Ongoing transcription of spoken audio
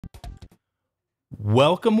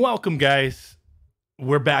Welcome, guys.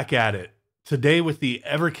 We're back at it today with the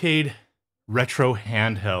Evercade Retro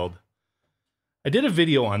Handheld. I did a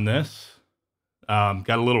video on this. Got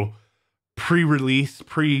a little pre-release,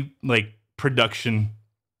 production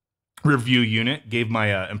review unit. Gave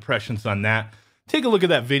my impressions on that. Take a look at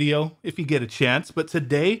that video if you get a chance. But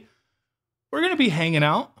today, we're going to be hanging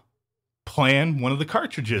out, playing one of the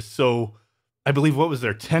cartridges. So I believe, what was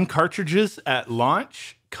there, 10 cartridges at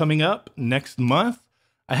launch coming up next month.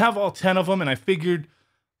 I have all 10 of them, and I figured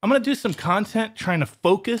I'm going to do some content trying to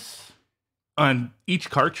focus on each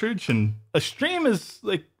cartridge, and a stream is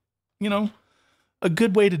a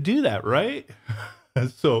good way to do that, right?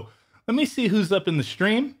 So let me see who's up in the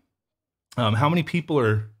stream. How many people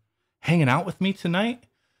are hanging out with me tonight?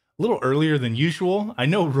 A little earlier than usual. I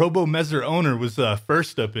know Robo Mezer Owner was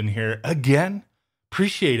first up in here again.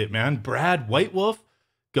 Appreciate it, man. Brad, White Wolf,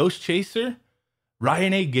 Ghost Chaser,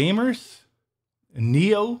 Ryan A. Gamers,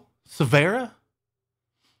 Neo, Severa,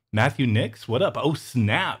 Matthew Nix, what up? Oh,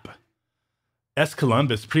 snap. S.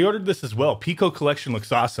 Columbus, pre-ordered this as well. Pico collection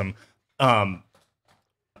looks awesome.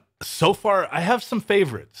 So far, I have some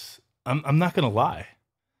favorites. I'm not going to lie.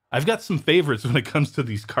 I've got some favorites when it comes to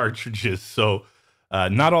these cartridges. So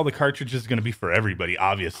not all the cartridges are going to be for everybody,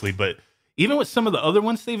 obviously. But even with some of the other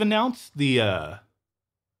ones they've announced, the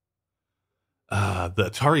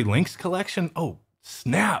Atari Lynx collection, oh,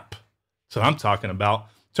 snap. So I'm talking about.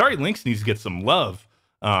 Atari Lynx needs to get some love.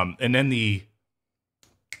 And then the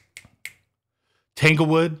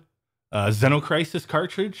Tanglewood Xenocrisis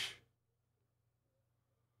cartridge.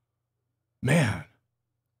 Man,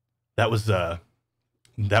 that was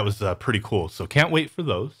pretty cool. So can't wait for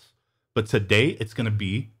those. But today it's going to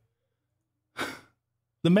be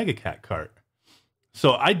the Mega Cat cart.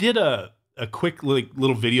 So I did a quick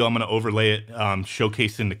little video. I'm going to overlay it,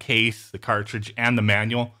 showcasing the case, the cartridge, and the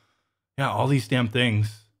manual. Yeah, all these damn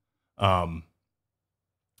things, come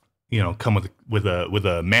with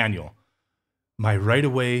a manual. My Right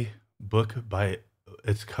Away book by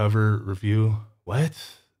its cover review. What?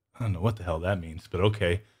 I don't know what the hell that means, but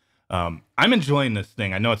okay. I'm enjoying this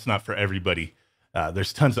thing. I know it's not for everybody.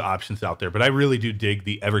 There's tons of options out there, but I really do dig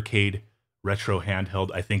the Evercade Retro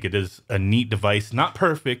Handheld. I think it is a neat device. Not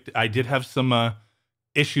perfect. I did have some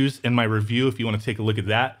issues in my review if you want to take a look at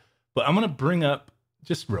that. But I'm going to bring up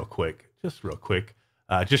just real quick, just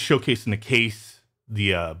showcasing the case,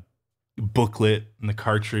 the booklet, and the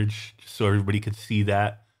cartridge, just so everybody could see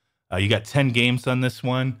that. You got 10 games on this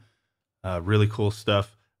one. Really cool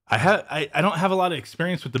stuff. I don't have a lot of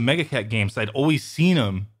experience with the Mega Cat games. I'd always seen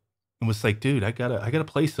them and was like, dude, I gotta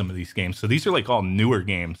play some of these games. So these are like all newer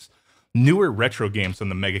games. Newer retro games on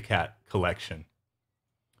the Mega Cat collection.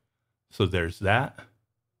 So there's that.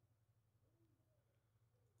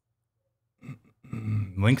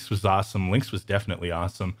 Lynx was awesome. Lynx was definitely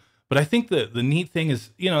awesome. But I think the neat thing is,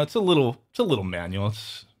 it's a little manual.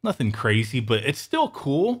 It's nothing crazy, but it's still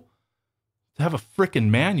cool to have a freaking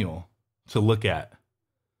manual to look at.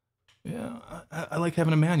 Yeah, I like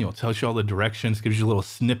having a manual. It tells you all the directions, gives you a little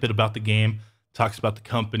snippet about the game, talks about the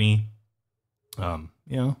company,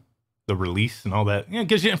 the release and all that. It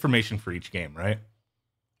gives you information for each game, right?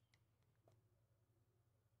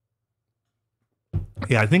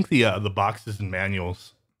 Yeah, I think the boxes and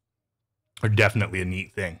manuals are definitely a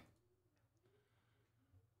neat thing.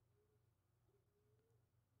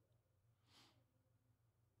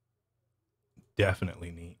 Definitely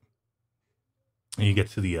neat. And you get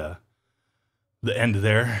to the end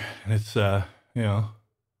there, and it's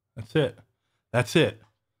that's it.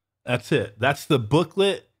 That's the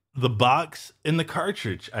booklet, the box, and the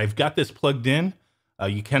cartridge. I've got this plugged in.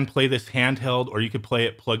 You can play this handheld, or you could play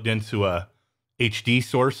it plugged into a HD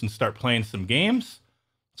source and start playing some games.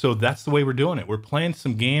 So that's the way we're doing it. We're playing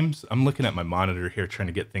some games. I'm looking at my monitor here, trying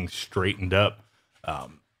to get things straightened up,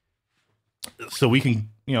 so we can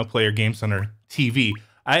play our games on our TV.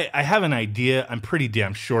 I have an idea. I'm pretty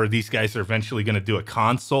damn sure these guys are eventually going to do a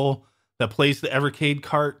console that plays the Evercade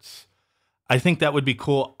carts. I think that would be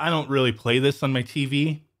cool. I don't really play this on my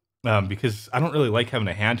TV because I don't really like having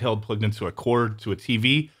a handheld plugged into a cord to a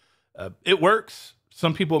TV. It works.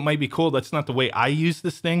 Some people, it might be cool. That's not the way I use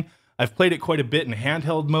this thing. I've played it quite a bit in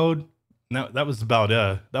handheld mode. No, that was about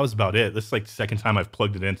it. This is like the second time I've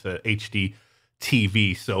plugged it into HD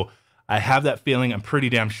TV. So I have that feeling. I'm pretty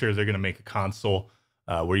damn sure they're going to make a console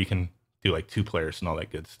where you can do like 2 players and all that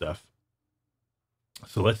good stuff.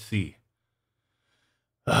 So let's see.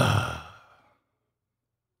 The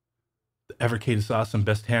Evercade is awesome.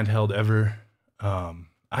 Best handheld ever.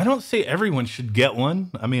 I don't say everyone should get one.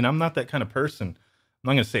 I mean, I'm not that kind of person. I'm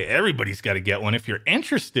not going to say everybody's got to get one. If you're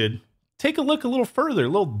interested, take a look a little further, a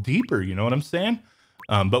little deeper, you know what I'm saying?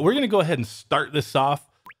 But we're going to go ahead and start this off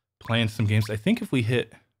playing some games. I think if we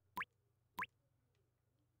hit...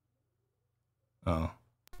 Oh,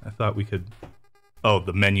 I thought we could... Oh,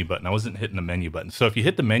 the menu button. I wasn't hitting the menu button. So if you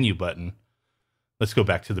hit the menu button, let's go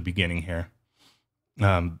back to the beginning here.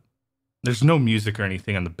 There's no music or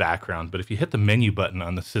anything on the background, but if you hit the menu button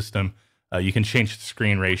on the system, you can change the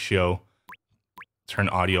screen ratio, turn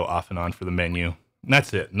audio off and on for the menu. And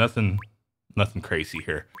that's it. Nothing crazy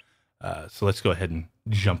here. So let's go ahead and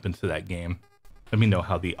jump into that game. Let me know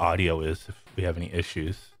how the audio is if we have any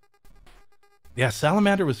issues. Yeah,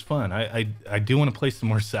 Salamander was fun. I do want to play some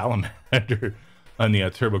more Salamander on the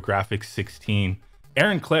TurboGrafx 16.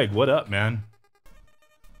 Aaron Clegg, what up, man?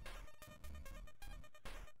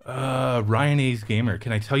 Ryan A's Gamer,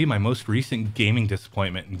 can I tell you my most recent gaming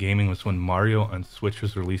disappointment in gaming was when Mario on Switch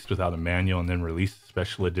was released without a manual and then released a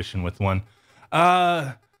special edition with one.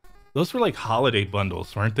 Those were like holiday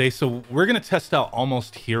bundles, weren't they? So we're going to test out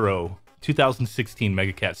Almost Hero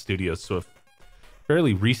 2016 Cat Studios, so a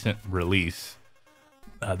fairly recent release.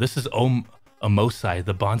 This is Omosai,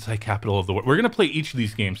 the bonsai capital of the world. We're going to play each of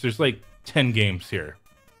these games. There's like 10 games here.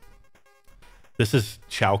 This is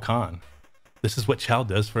Chow Khan. This is what Chow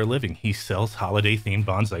does for a living. He sells holiday-themed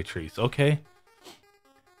bonsai trees. Okay.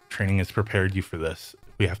 Training has prepared you for this.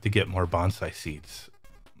 We have to get more bonsai seeds.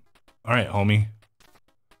 All right, homie.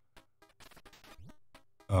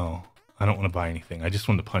 Oh, I don't want to buy anything. I just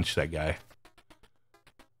want to punch that guy.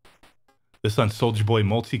 This on Soulja Boy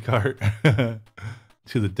multi-cart.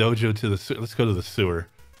 To the dojo, to the sewer. Let's go to the sewer.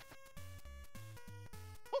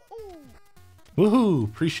 Woohoo!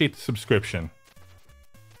 Appreciate the subscription.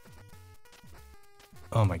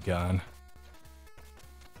 Oh my god.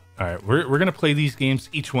 Alright, we're going to play these games,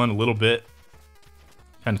 each one a little bit.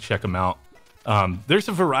 Kind of check them out. There's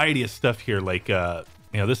a variety of stuff here, like, you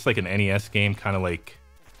know, this is like an NES game, kind of like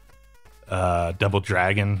Double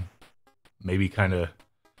Dragon. Maybe kind of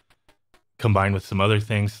combined with some other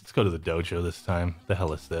things. Let's go to the dojo this time. The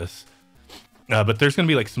hell is this? But there's going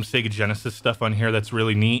to be like some Sega Genesis stuff on here that's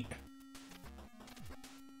really neat.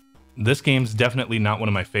 This game's definitely not one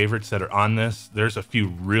of my favorites that are on this. There's a few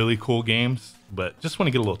really cool games, but just want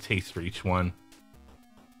to get a little taste for each one.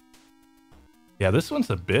 Yeah, this one's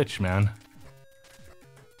a bitch, man.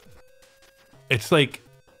 It's like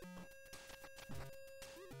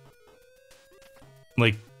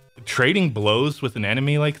trading blows with an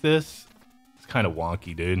enemy like this. It's kind of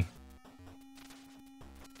wonky, dude.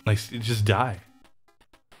 Like, just die.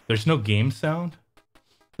 There's no game sound?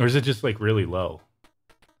 Or is it just like really low?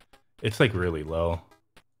 It's like really low.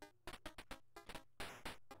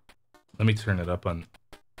 Let me turn it up on.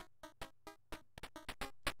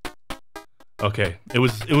 Okay, it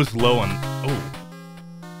was low on. Oh,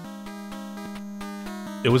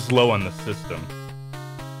 it was low on the system.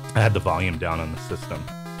 I had the volume down on the system,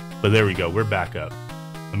 but there we go. We're back up.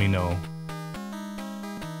 Let me know.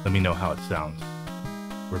 Let me know how it sounds.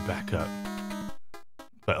 We're back up.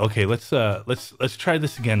 But okay, let's try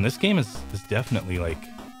this again. This game is definitely like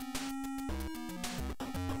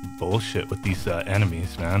bullshit with these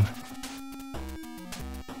enemies, man.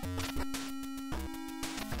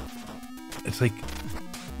 It's like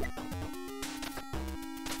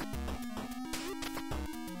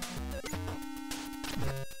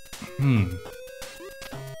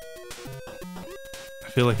I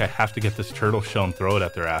feel like I have to get this turtle shell and throw it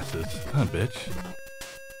at their asses. Huh, bitch.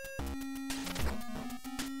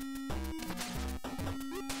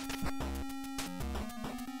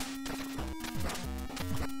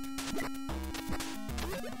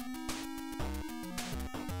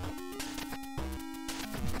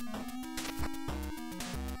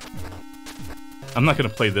 I'm not gonna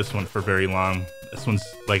play this one for very long. This one's,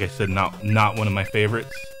 like I said, not one of my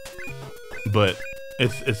favorites, but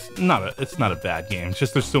it's not a bad game. It's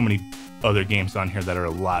just there's so many other games on here that are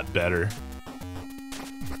a lot better.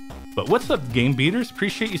 But what's up, Game Beaters?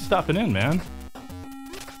 Appreciate you stopping in, man.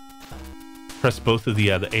 Press both of the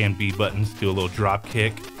A and B buttons, do a little drop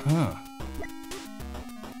kick. Huh.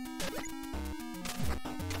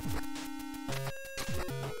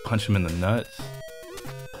 Punch him in the nuts.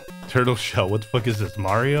 Turtle shell, what the fuck is this,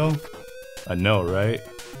 Mario? I know, right?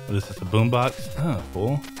 This is a boombox? Huh,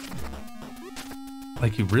 fool.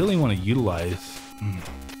 Like, you really want to utilize...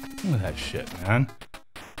 Look at that shit, man.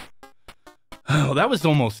 Oh, that was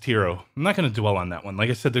Almost Hero. I'm not going to dwell on that one. Like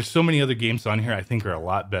I said, there's so many other games on here I think are a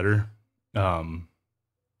lot better.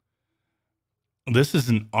 This is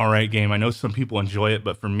an alright game. I know some people enjoy it,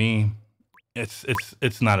 but for me,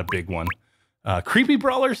 it's not a big one. Creepy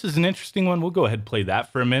Brawlers is an interesting one. We'll go ahead and play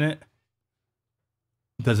that for a minute.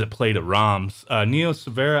 Does it play to ROMs? Neo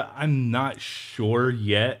Severa, I'm not sure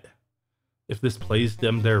yet if this plays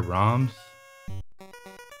their ROMs.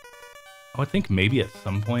 Oh, I think maybe at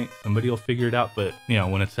some point somebody will figure it out, but you know,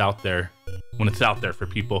 when it's out there for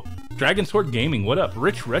people. Dragon Sword Gaming, what up?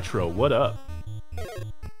 Rich Retro, what up?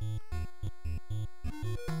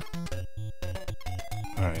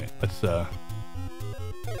 All right, let's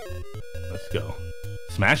go.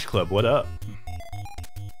 Smash Club, what up?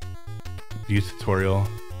 View tutorial.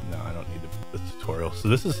 No, I don't need the tutorial. So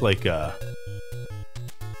this is like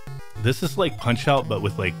Punch Out, but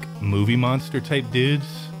with like movie monster type dudes.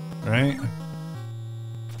 Right?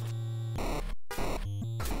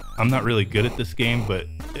 I'm not really good at this game, but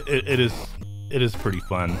it is pretty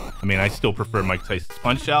fun. I mean, I still prefer Mike Tyson's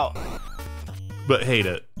Punch Out, but hey,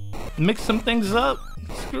 to mix some things up,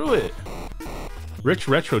 screw it. Rich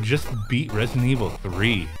Retro just beat Resident Evil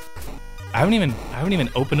 3. I haven't even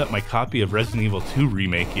opened up my copy of Resident Evil 2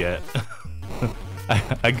 Remake yet.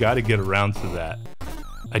 I gotta get around to that.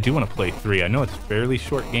 I do want to play 3. I know it's a fairly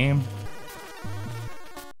short game.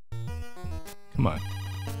 Come on.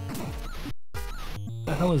 What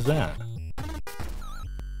the hell is that?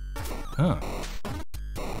 Huh.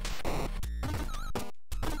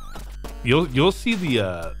 You'll see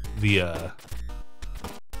the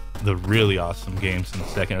really awesome games in a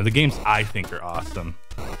second, or the games I think are awesome.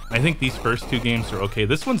 I think these first two games are okay.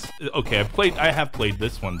 This one's okay. I have played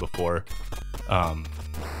this one before, but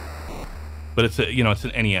it's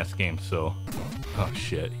an NES game, so oh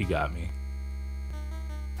shit, he got me.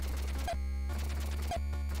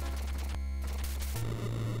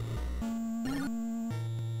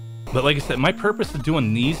 But like I said, my purpose of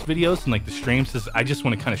doing these videos and like the streams is I just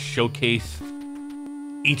want to kind of showcase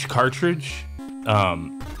each cartridge.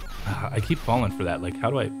 I keep falling for that. Like, how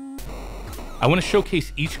do I want to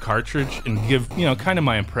showcase each cartridge and give, kind of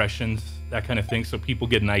my impressions, that kind of thing, so people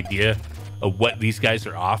get an idea of what these guys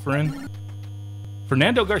are offering.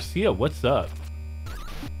 Fernando Garcia, what's up?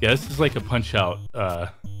 Yeah, this is like a Punch Out a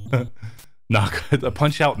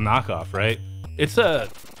Punch Out knockoff, right? It's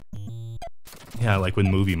like with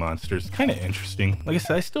movie monsters, kind of interesting. Like I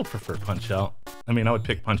said, I still prefer Punch Out. I mean, I would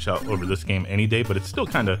pick Punch Out over this game any day, but it's still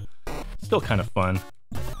kind of fun.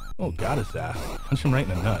 Oh, got his ass. Punch him right in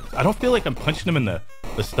the nuts. I don't feel like I'm punching him in the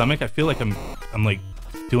stomach. I feel like I'm like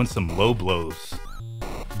doing some low blows.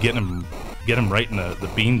 Get him right in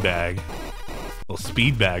the bean bag. Little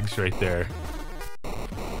speed bags right there.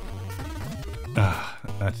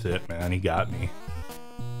 That's it, man. He got me.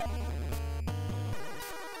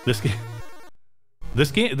 This game,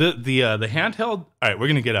 the handheld. All right, we're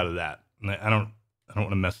gonna get out of that. I don't want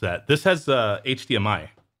to mess that. This has HDMI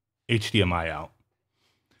out.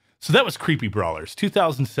 So that was Creepy Brawlers,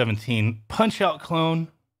 2017 Punch Out clone.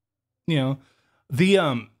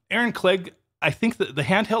 The Aaron Clegg. I think that the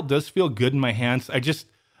handheld does feel good in my hands.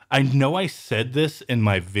 I know I said this in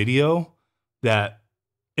my video that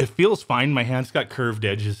it feels fine. My hands got curved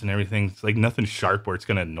edges and everything. It's like nothing sharp where it's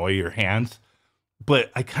gonna annoy your hands.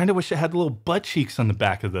 But I kind of wish it had the little butt cheeks on the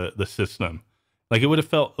back of the system. Like it would have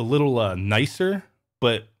felt a little nicer,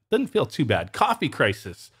 but doesn't feel too bad. Coffee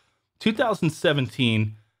Crisis,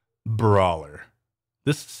 2017 Brawler.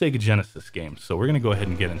 This is a Sega Genesis game, so we're going to go ahead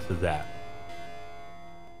and get into that.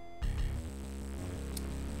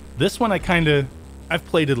 This one I've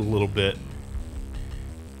played it a little bit.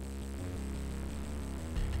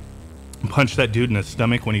 Punch that dude in the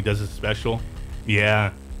stomach when he does his special.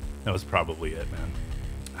 Yeah. That was probably it, man.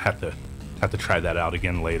 I have to try that out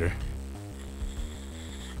again later.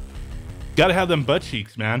 Gotta have them butt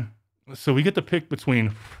cheeks, man. So we get to pick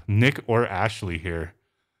between Nick or Ashley here.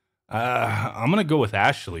 I'm gonna go with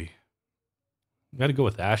Ashley. Gotta go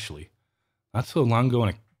with Ashley. Not so long ago in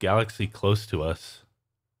a galaxy close to us,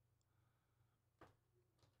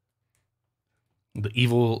 the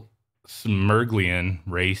evil Smurglian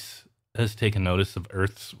race has taken notice of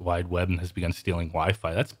Earth's wide web and has begun stealing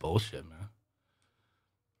Wi-Fi. That's bullshit, man.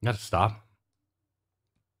 You gotta stop.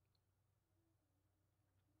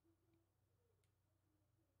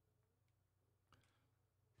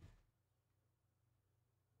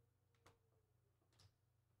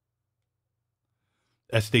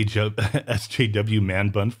 SJW Man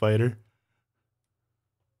Bun Fighter.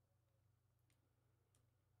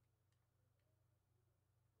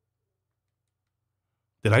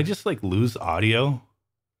 Did I just like lose audio?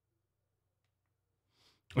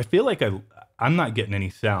 I feel like I'm not getting any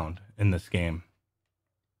sound in this game.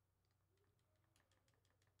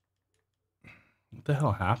 What the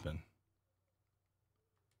hell happened?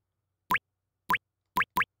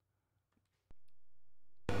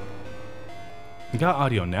 I got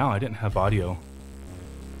audio now. I didn't have audio.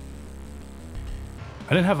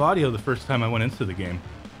 I didn't have audio the first time I went into the game.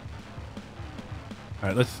 All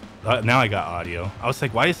right, let's... now I got audio. I was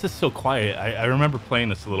like, why is this so quiet? I remember playing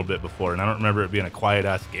this a little bit before, and I don't remember it being a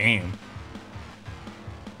quiet-ass game.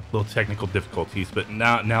 Little technical difficulties, but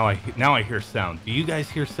now I hear sound. Do you guys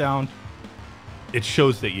hear sound? It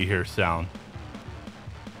shows that you hear sound.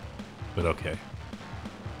 But okay.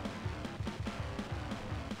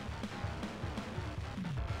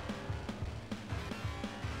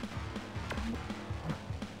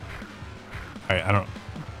 All right, I don't...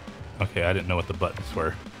 Okay, I didn't know what the buttons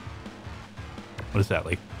were. What is that,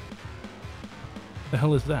 like? The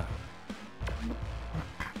hell is that?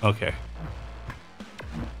 Okay.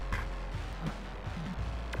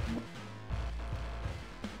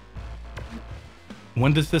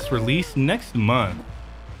 When does this release? Next month.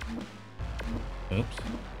 Oops.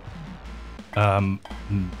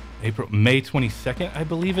 May 22nd, I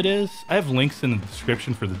believe it is. I have links in the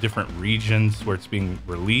description for the different regions where it's being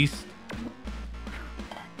released.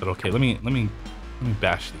 But okay, let me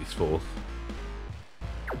bash these fools.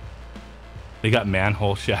 They got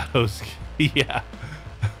manhole shadows. Yeah.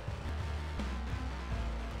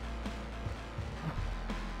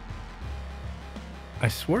 I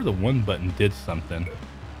swear the one button did something.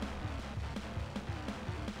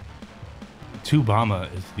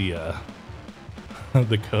 Tubama is the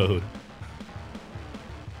the code.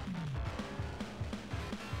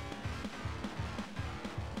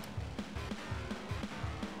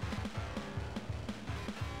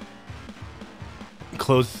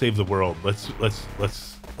 Close to save the world. Let's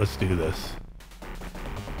do this.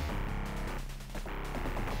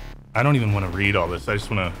 I don't even want to read all this. I just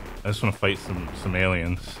want to fight some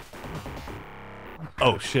aliens.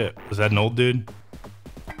 Oh shit. Was that an old dude?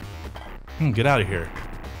 Get out of here.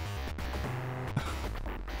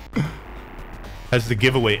 Has the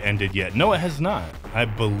giveaway ended yet? No, it has not. I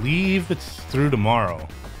believe it's through tomorrow.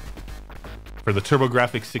 For the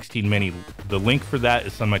TurboGrafx 16 Mini. The link for that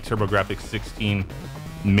is on my TurboGrafx 16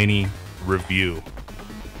 Mini review.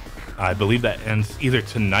 I believe that ends either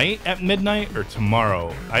tonight at midnight or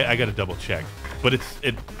tomorrow. I gotta double check. But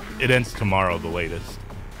it ends tomorrow, the latest.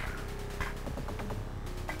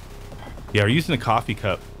 Yeah, we're using a coffee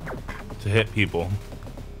cup to hit people.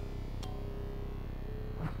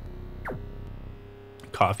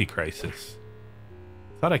 Coffee crisis.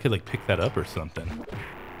 Thought I could like pick that up or something.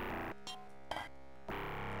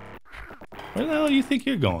 Where the hell do you think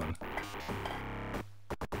you're going?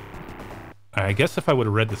 I guess if I would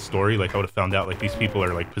have read the story, like I would have found out like these people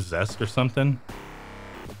are like possessed or something.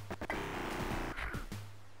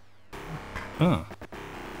 Huh.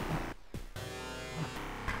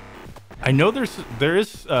 I know there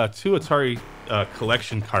is 2 Atari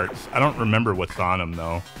collection carts. I don't remember what's on them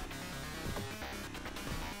though.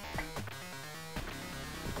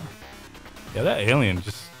 Yeah, that alien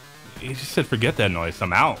he just said forget that noise.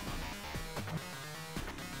 I'm out.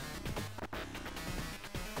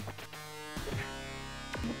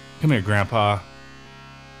 Come here, Grandpa.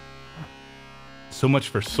 So much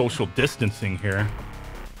for social distancing here.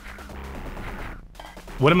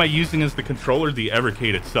 What am I using as the controller? The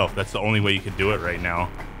Evercade itself. That's the only way you could do it right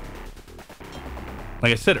now.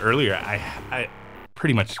 Like I said earlier, I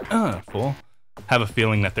pretty much full have a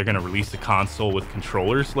feeling that they're going to release a console with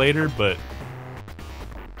controllers later, but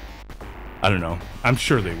I don't know. I'm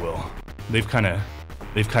sure they will. They've kind of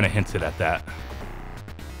hinted at that.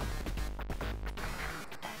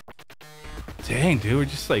 Dang, dude, we're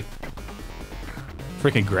just like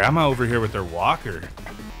freaking grandma over here with their walker.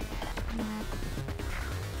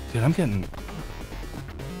 Dude, I'm getting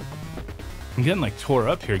like tore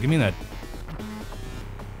up here. Give me that.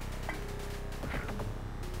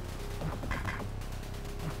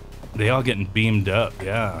 They all getting beamed up,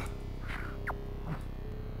 yeah.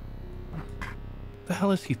 What the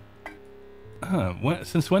hell is he?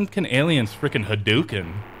 Since when can aliens freaking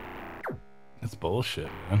Hadouken? That's bullshit,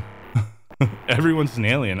 man. Everyone's an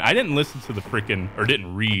alien. I didn't listen to the freaking, or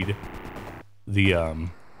didn't read the, I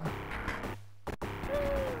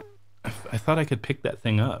thought I could pick that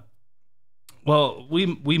thing up. Well,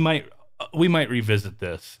 we might revisit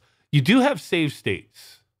this. You do have save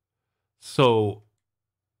states. So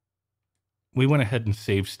we went ahead and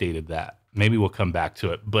save stated that. Maybe we'll come back to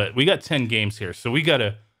it. But we got 10 games here, so we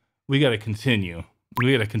gotta continue.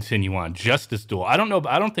 We gotta continue on. Justice Duel. I don't know,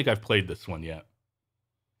 I don't think I've played this one yet.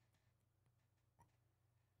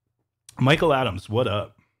 Michael Adams, what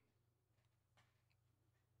up?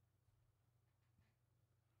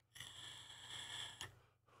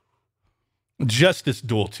 Justice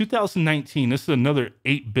Duel 2019. This is another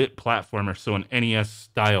 8-bit platformer, so an NES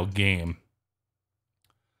style game.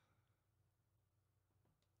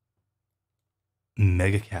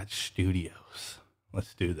 Cat Studios.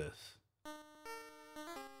 Let's do this.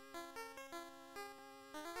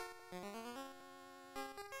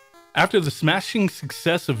 After the smashing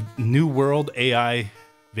success of New World AI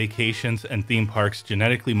vacations and theme parks,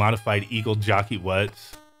 genetically modified Eagle Jockey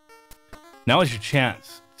What's, now is your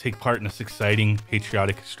chance to take part in this exciting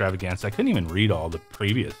patriotic extravaganza. I couldn't even read all the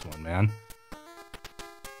previous one, man.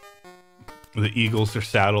 The eagles are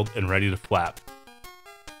saddled and ready to flap.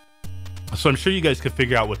 So I'm sure you guys could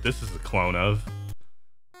figure out what this is a clone of.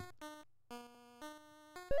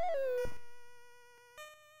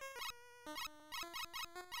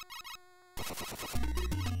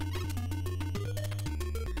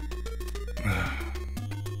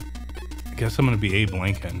 I guess I'm gonna be Abe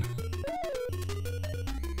Lincoln.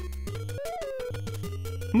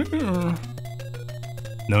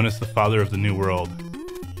 Known as the father of the New World,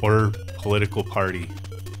 or political party.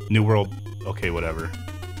 New World, okay, whatever.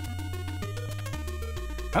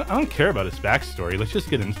 I don't care about his backstory. Let's just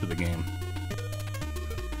get into the game.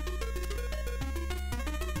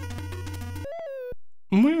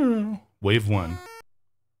 Wave 1.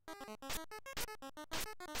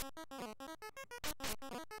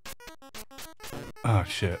 Oh,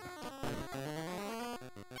 shit.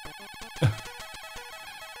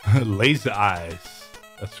 Laser eyes.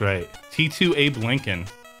 That's right. T2 Abe Lincoln.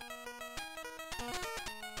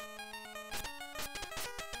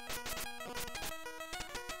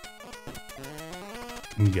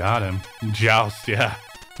 Got him. Joust, yeah.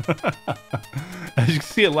 As you can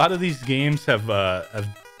see, a lot of these games have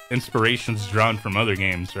inspirations drawn from other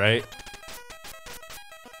games, right?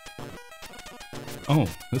 Oh,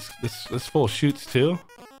 this full shoots too?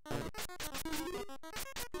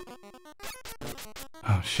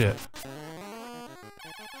 Oh shit.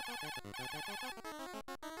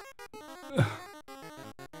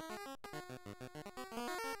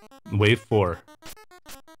 Wave 4.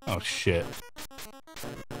 Oh shit.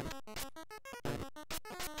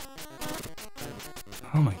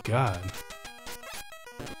 Oh my god.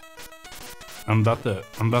 I'm about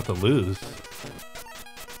to lose.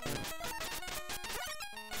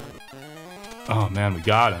 Oh man, we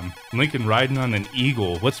got him. Lincoln riding on an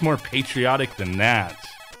eagle. What's more patriotic than that?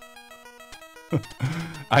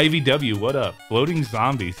 IVW, what up? Floating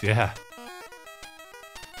zombies, yeah.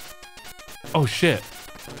 Oh shit.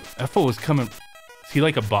 That fool was coming. Is he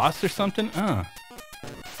like a boss or something?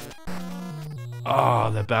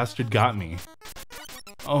 Oh, that bastard got me.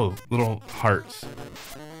 Oh, little hearts.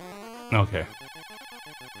 Okay.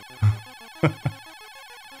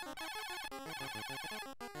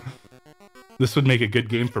 This would make a good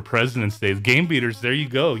game for President's Day. Game Beaters, there you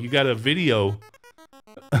go. You got a video.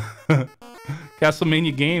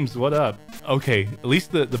 Castlemania Games, what up? Okay, at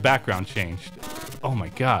least the background changed. Oh my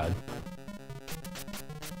god.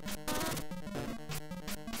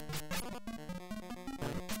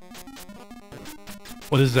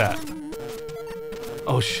 What is that?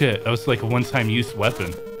 Oh shit, that was like a one-time use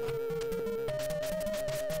weapon.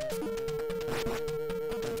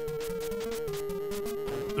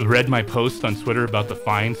 Read my post on Twitter about the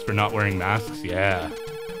fines for not wearing masks? Yeah.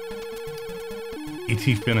 ET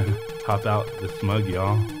finna pop out the smug,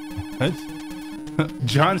 y'all.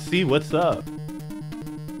 John C, what's up?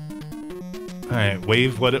 Alright,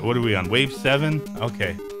 wave, what are we on? Wave 7?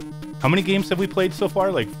 Okay. How many games have we played so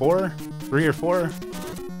far? Like 4? 3 or 4?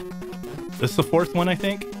 This is the 4th one, I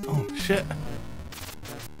think? Oh, shit.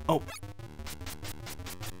 Oh.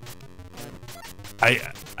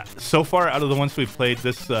 So far, out of the ones we've played,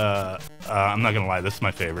 this, I'm not gonna lie, this is my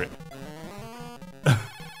favorite.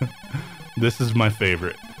 This is my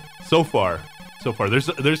favorite. So far. There's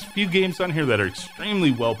a few games on here that are extremely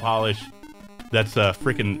well polished. That's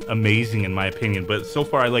freaking amazing in my opinion. But so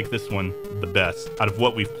far, I like this one the best out of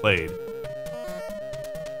what we've played.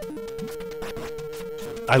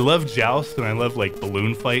 I love Joust and I love like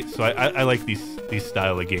balloon fights, so I like these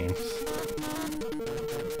style of games.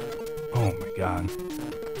 Oh my god.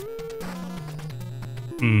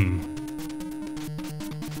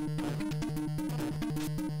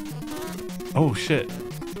 Oh shit.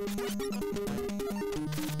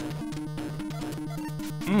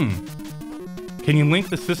 Can you link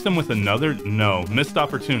the system with another? No. Missed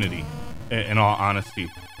opportunity, in all honesty.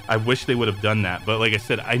 I wish they would have done that, but like I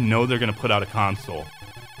said, I know they're going to put out a console.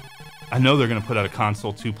 I know they're going to put out a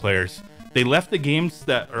console 2 players. They left the games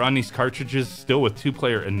that are on these cartridges still with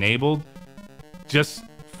 2-player enabled just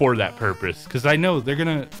for that purpose, because I know they're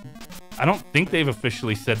going to... I don't think they've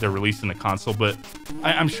officially said they're releasing a console, but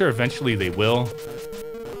I'm sure eventually they will,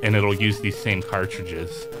 and it'll use these same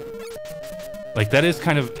cartridges. Like, that is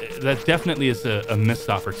kind of... That definitely is a missed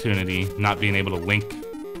opportunity, not being able to link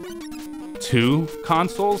two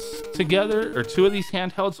consoles together, or two of these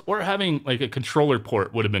handhelds, or having like a controller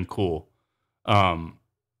port would have been cool. Having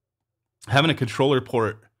a controller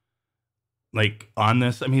port like on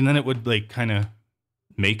this, I mean, then it would like kind of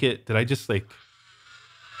make it. Did I just like,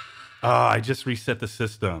 oh, I just reset the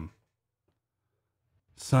system.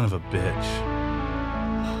 Son of a bitch.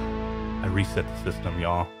 I reset the system,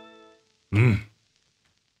 y'all.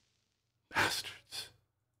 Bastards.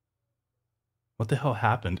 What the hell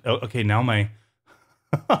happened? Oh, okay, now my...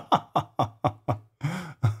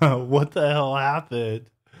 What the hell happened?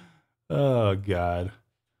 Oh, God.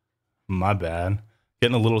 My bad.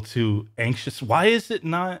 Getting a little too anxious. Why is it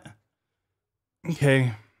not...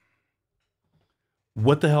 Okay.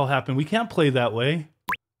 What the hell happened? We can't play that way.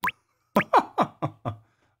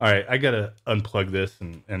 All right, I gotta unplug this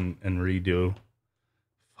and redo.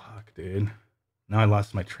 Fuck, dude. Now I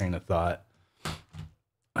lost my train of thought.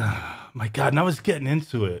 My God, and I was getting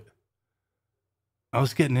into it.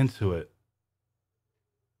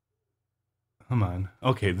 Come on.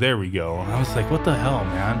 Okay, there we go. I was like, what the hell,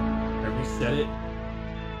 man?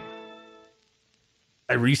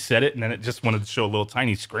 I reset it, and then it just wanted to show a little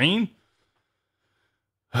tiny screen.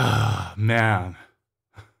 Ah, man.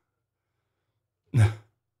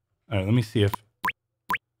 All right, let me see if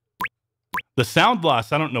the sound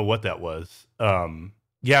loss, I don't know what that was.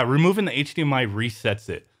 Yeah, removing the HDMI resets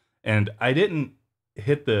it. And I didn't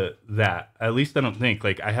hit that. At least I don't think.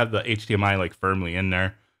 Like, I have the HDMI like firmly in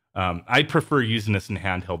there. I prefer using this in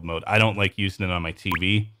handheld mode. I don't like using it on my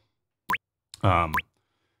TV.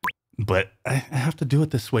 But I have to do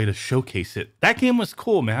it this way to showcase it. That game was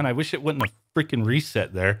cool, man. I wish it wouldn't have freaking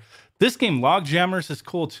reset there. This game, Logjammers, is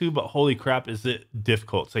cool too, but holy crap, is it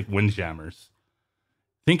difficult. It's like Windjammers.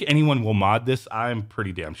 Think anyone will mod this? I'm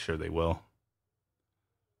pretty damn sure they will.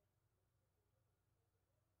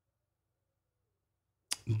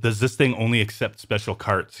 Does this thing only accept special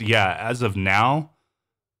carts? Yeah, as of now,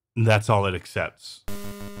 that's all it accepts.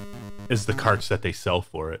 Is the carts that they sell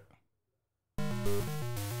for it.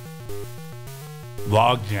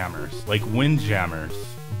 Logjammers, like Windjammers.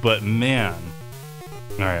 But man...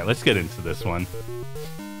 All right, let's get into this one.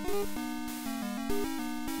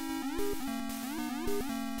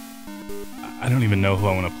 I don't even know who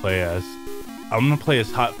I want to play as. I'm going to play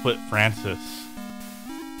as Hotfoot Francis.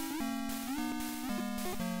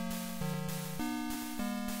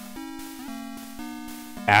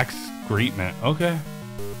 Axe Greetman. Okay.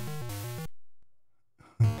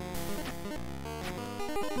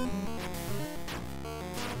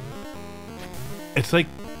 It's like...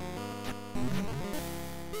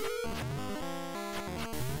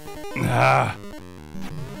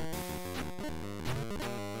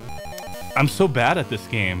 I'm so bad at this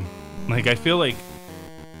game. Like, I feel like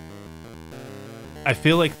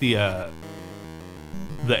the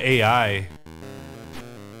AI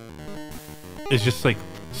is just like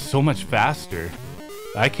so much faster.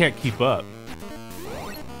 I can't keep up.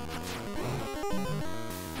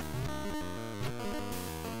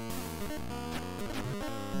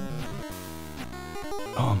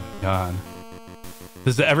 Oh my God.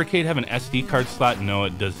 Does the Evercade have an SD card slot? No,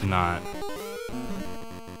 it does not.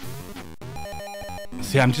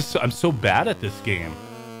 See, I'm so bad at this game.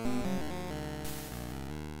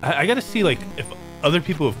 I gotta see, like, if other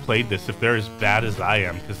people have played this, if they're as bad as I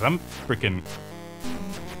am, because I'm freaking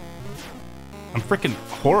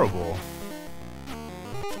horrible.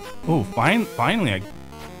 Oh, finally, I...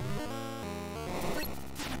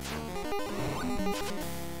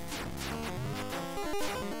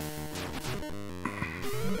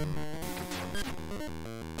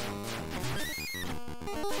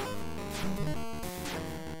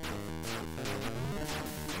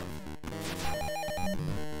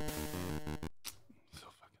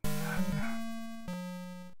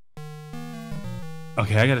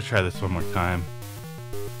 Okay, I gotta try this one more time.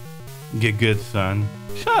 Get good, son.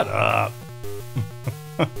 Shut up.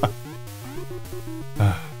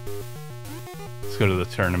 Let's go to the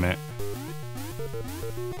tournament.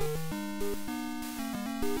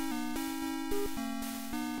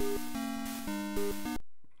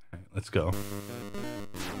 All right, let's go.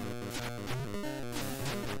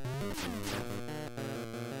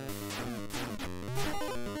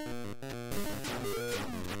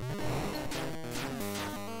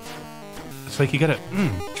 It's like you gotta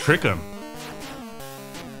trick him.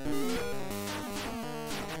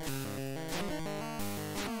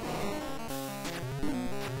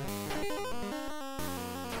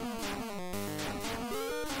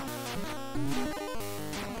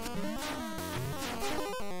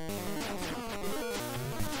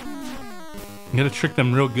 You gotta trick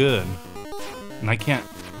them real good. And I can't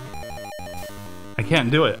can't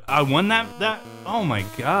do it. I won that. Oh my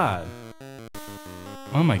god.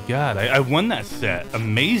 Oh my god. I won that set.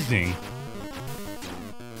 Amazing.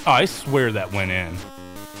 Oh, I swear that went in.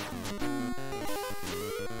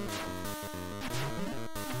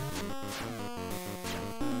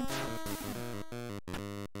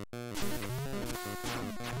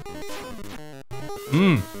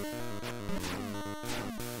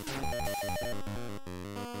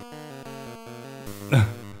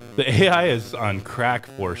 The AI is on crack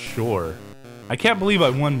for sure. I can't believe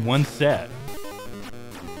I won one set.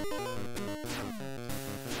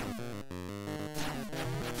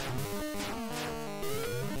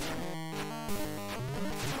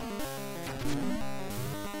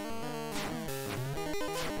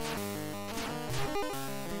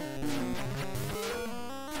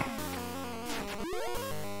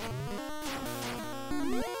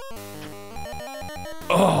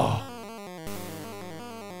 Oh.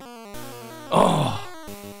 Oh.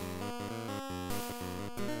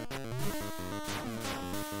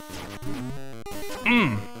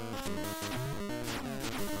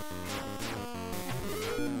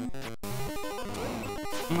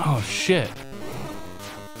 Oh shit.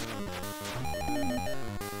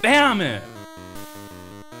 Damn it.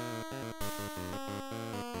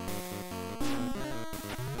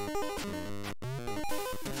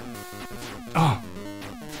 Oh.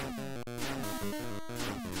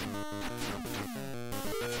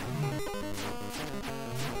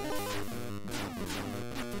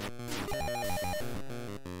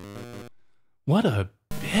 What a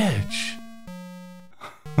bitch.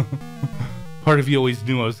 Part of you always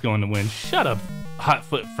knew I was going to win. Shut up,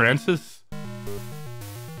 Hotfoot Francis.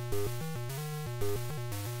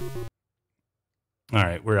 All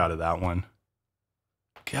right, we're out of that one.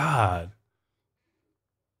 God.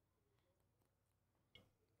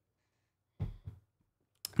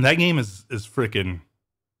 That game is freaking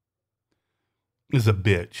is a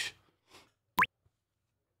bitch.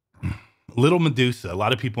 Little Medusa. A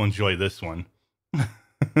lot of people enjoy this one.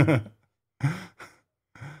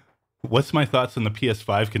 What's my thoughts on the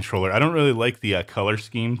PS5 controller? I don't really like the color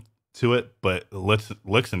scheme to it, but it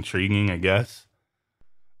looks intriguing, I guess.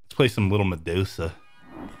 Let's play some Little Medusa.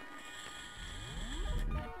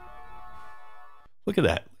 Look at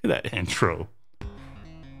that. Look at that intro.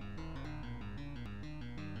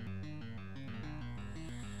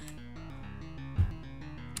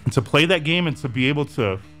 And to play that game and to be able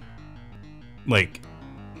to, like,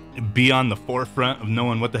 be on the forefront of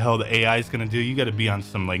knowing what the hell the AI is going to do, you got to be on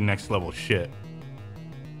some, like, next level shit.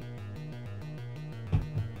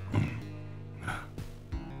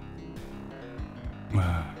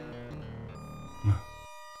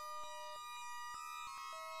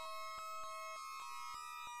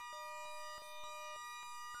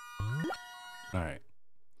 All right.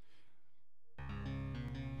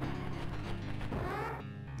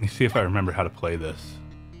 Let me see if I remember how to play this.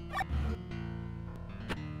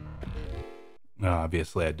 No,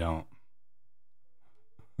 obviously I don't.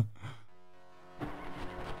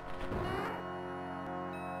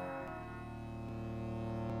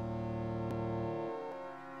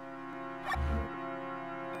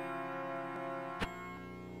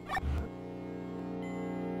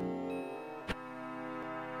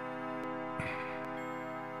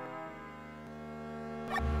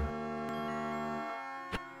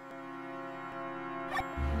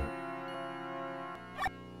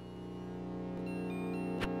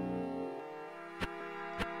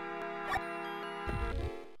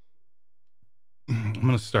 I'm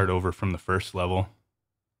going to start over from the first level.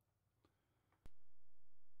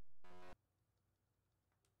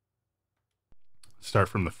 Start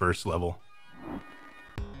from the first level.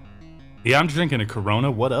 Yeah, I'm drinking a Corona.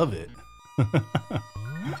 What of it?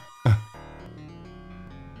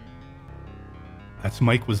 That's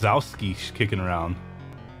Mike Wazowski kicking around.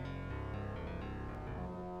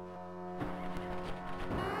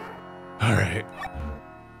 All right.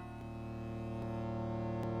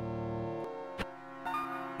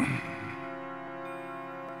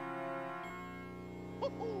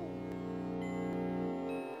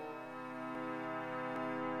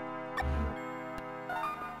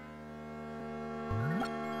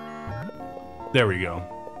 There we go.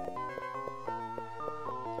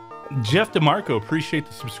 Jeff DeMarco, appreciate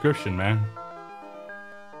the subscription, man.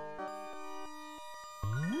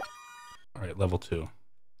 All right, level 2.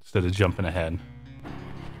 Instead of jumping ahead.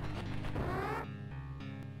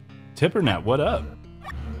 Tippernet, what up?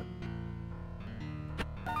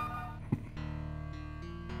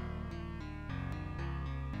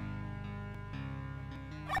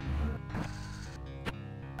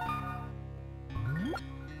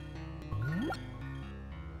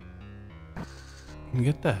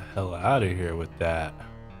 Get the hell out of here with that.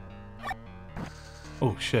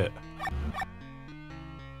 Oh, shit.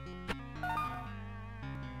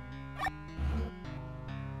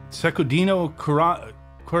 Secudino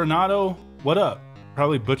Coronado, what up?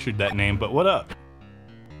 Probably butchered that name, but what up?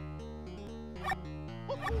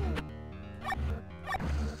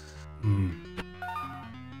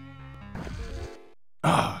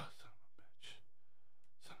 Ah, son of a bitch.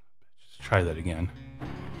 Son of a bitch. Let's try that again.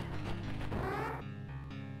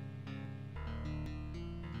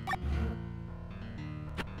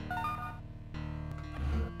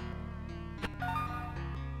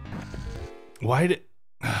 Why did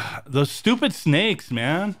those stupid snakes,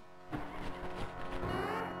 man?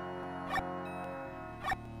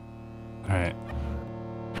 All right.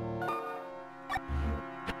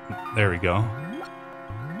 There we go.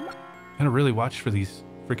 Gotta really watch for these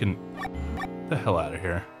freaking... Get the hell out of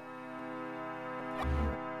here.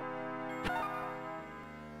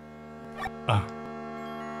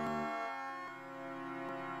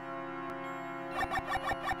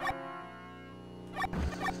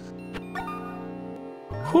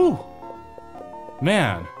 Whew.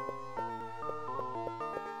 Man.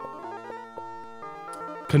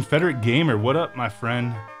 Confederate Gamer, what up, my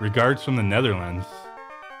friend? Regards from the Netherlands.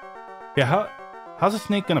 Yeah, how's a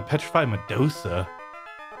snake gonna petrify Medusa?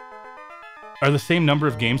 Are the same number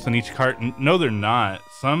of games on each cart? No, they're not.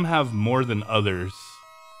 Some have more than others.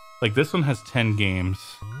 Like this one has 10 games.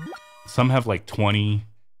 Some have like 20.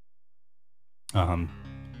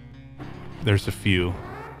 There's a few.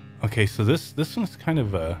 Okay, so this one's kind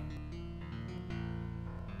of a...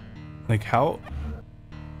 Like how...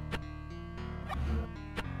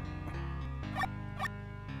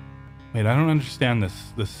 Wait, I don't understand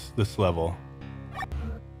this level.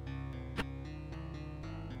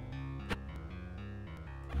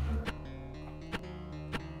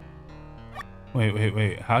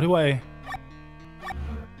 Wait. How do I...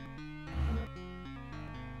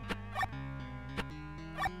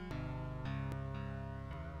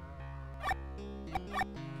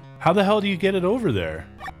 How the hell do you get it over there?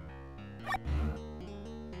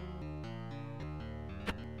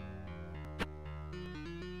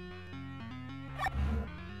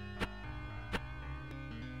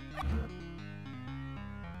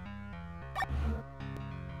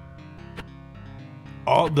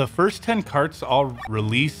 The first 10 carts all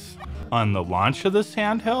release on the launch of this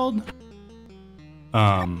handheld.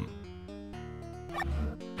 And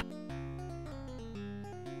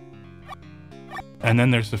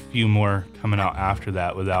then there's a few more coming out after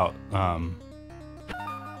that without, oh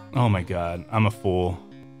my god, I'm a fool.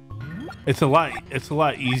 It's a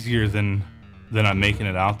lot easier than I'm making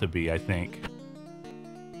it out to be, I think.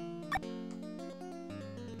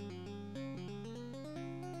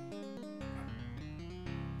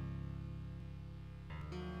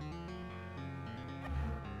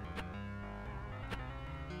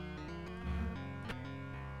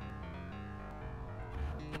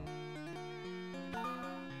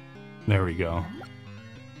 There we go.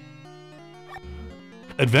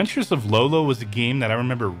 Adventures of Lolo was a game that I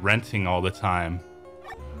remember renting all the time.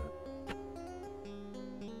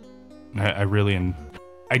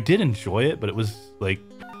 I did enjoy it, but it was like,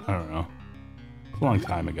 I don't know. It's a long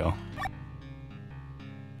time ago.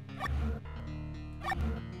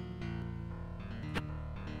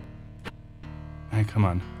 Hey, come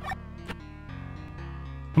on.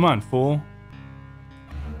 Come on, fool.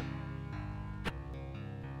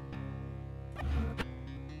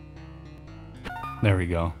 There we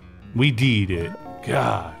go. We did it.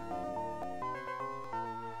 God.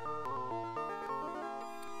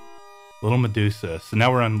 Little Medusa. So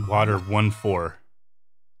now we're on water 1-4.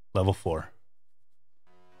 Level 4.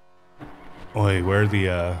 Oi, where are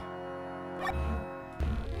the,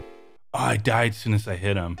 Oh, I died as soon as I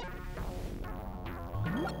hit him.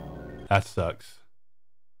 That sucks.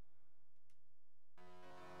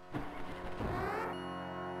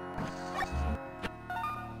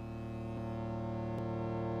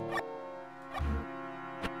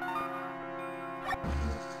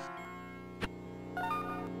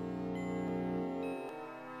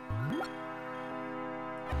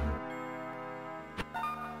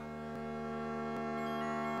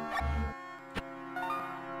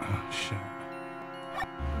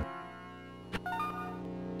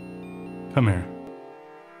 Come here.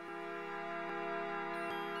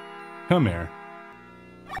 Come here.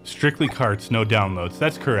 Strictly carts, no downloads.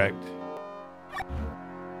 That's correct.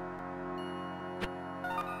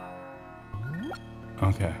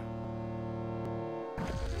 Okay.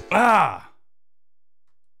 Ah!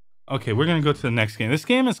 Okay, we're gonna go to the next game. This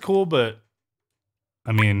game is cool, but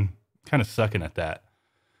I mean, kind of sucking at that.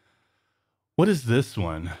 What is this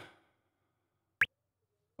one?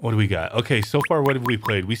 What do we got? Okay, so far, what have we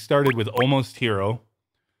played? We started with Almost Hero,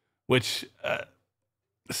 which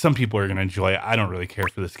some people are going to enjoy. I don't really care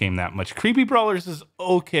for this game that much. Creepy Brawlers is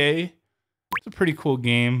okay. It's a pretty cool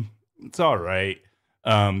game. It's all right.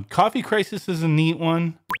 Coffee Crisis is a neat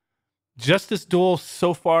one. Justice Duel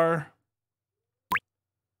so far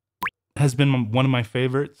has been one of my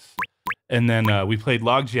favorites. And then we played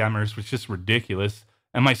Log Jammers, which is just ridiculous.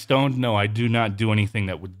 Am I stoned? No, I do not do anything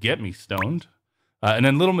that would get me stoned. And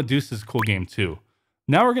then Little Medusa is a cool game too.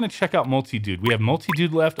 Now we're going to check out Multi-Dude. We have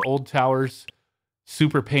Multi-Dude left, Old Towers,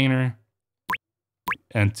 Super Painter,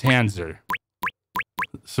 and Tanzer.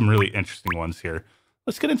 Some really interesting ones here.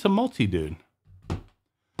 Let's get into Multi-Dude.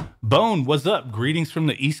 Bone, what's up? Greetings from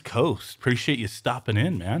the East Coast. Appreciate you stopping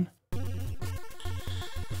in, man.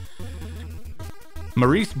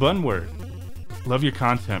 Maurice Bunworth, love your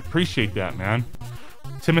content. Appreciate that, man.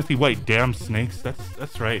 Timothy White, damn snakes.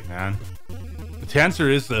 That's right, man. Tanzer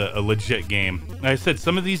is a legit game. Like I said,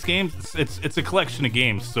 some of these games, it's a collection of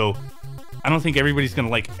games, so I don't think everybody's gonna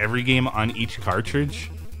like every game on each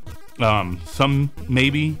cartridge. Some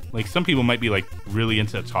maybe, like some people might be like really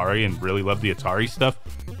into Atari and really love the Atari stuff.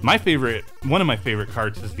 One of my favorite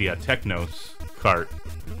carts is the Technos cart.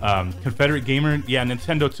 Confederate Gamer, yeah,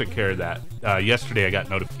 Nintendo took care of that. Yesterday I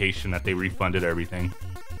got notification that they refunded everything.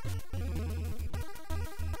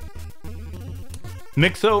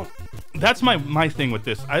 Mixo, that's my thing with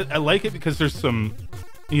this. I like it because there's some,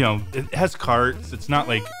 you know, it has carts. It's not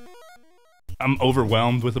like I'm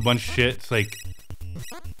overwhelmed with a bunch of shit. It's like,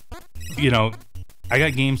 you know, I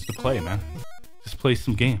got games to play, man. Just play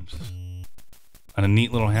some games on a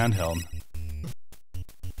neat little handheld.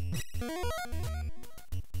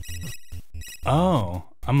 Oh,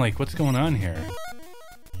 I'm like, what's going on here?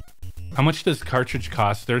 How much does cartridge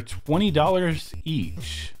cost? They're $20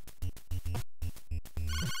 each.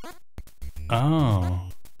 Oh.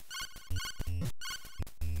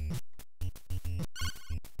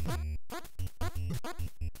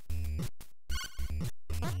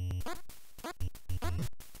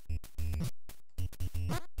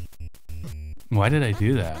 Why did I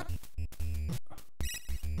do that?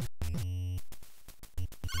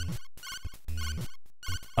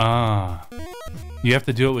 Ah. You have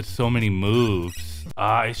to do it with so many moves.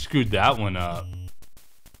 Ah, I screwed that one up.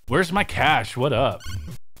 Where's my cash? What up?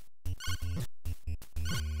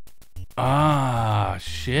 Ah,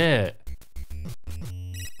 shit.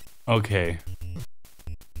 Okay.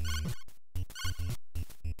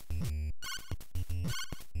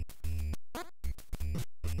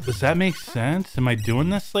 Does that make sense? Am I doing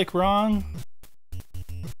this like wrong?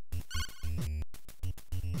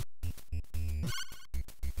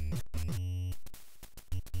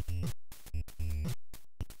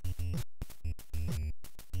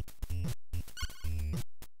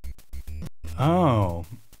 Oh,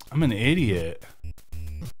 I'm an idiot.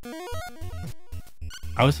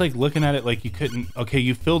 I was like looking at it like you couldn't. Okay,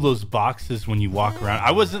 you fill those boxes when you walk around.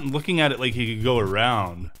 I wasn't looking at it like you could go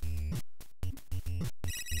around.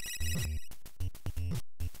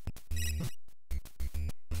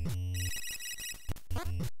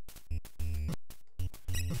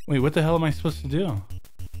 Wait, what the hell am I supposed to do?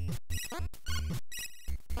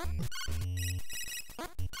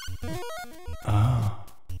 Oh.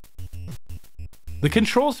 The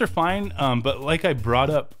controls are fine, but like I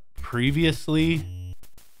brought up previously,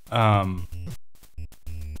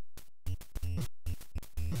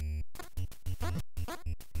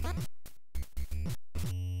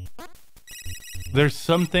 there's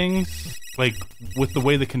some things, like with the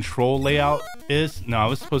way the control layout is. No, I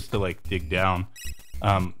was supposed to like dig down.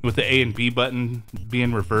 With the A and B button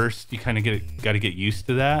being reversed, you kind of got to get used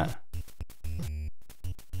to that.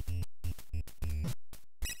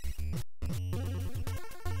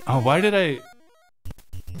 Oh, why did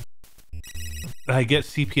I get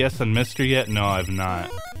CPS on Mister yet? No, I've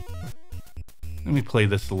not. Let me play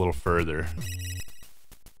this a little further.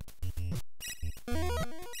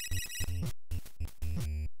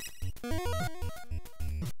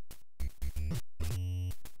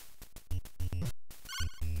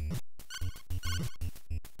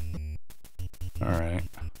 All right.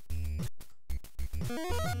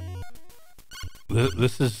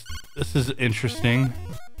 This is interesting.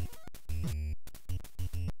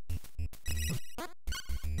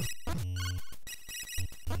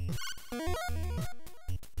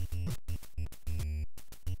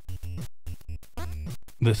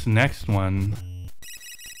 This next one.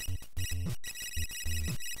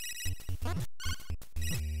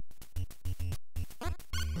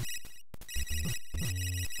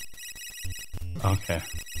 Okay.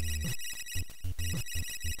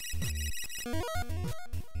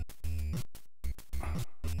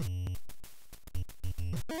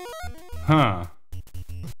 Huh.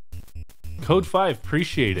 Code 5,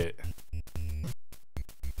 appreciate it.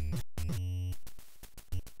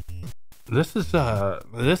 This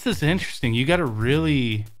is interesting. You gotta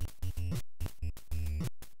really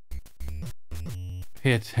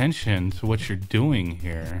pay attention to what you're doing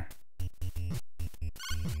here.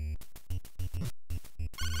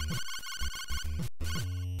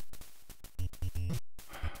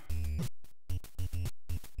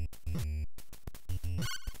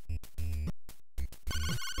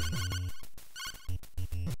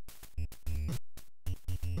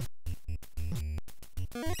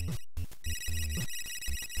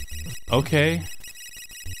 Okay.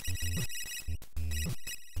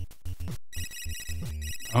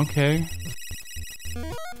 Okay.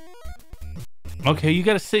 Okay, you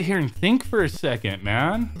gotta sit here and think for a second,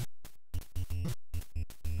 man.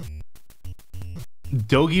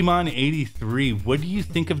 Dogimon83, what do you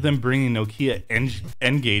think of them bringing Nokia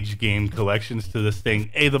N-Gage game collections to this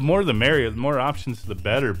thing? Hey, the more the merrier, the more options the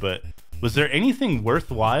better, but was there anything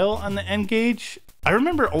worthwhile on the N-Gage? I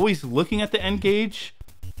remember always looking at the N-Gage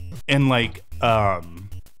and like,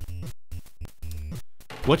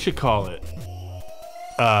 what you call it?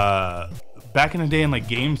 Back in the day in like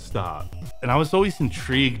GameStop. And I was always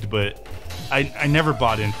intrigued, but I never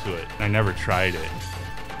bought into it and I never tried it.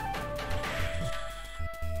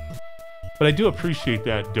 But I do appreciate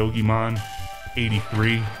that,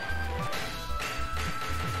 Dogimon83.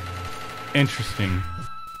 Interesting.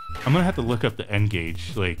 I'm gonna have to look up the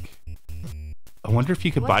N-Gage. Like, I wonder if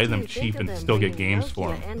you could buy them cheap and still get games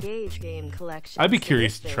for them. I'd be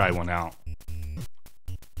curious to try one out.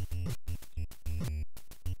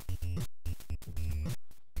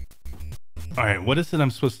 All right, what is it I'm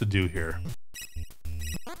supposed to do here?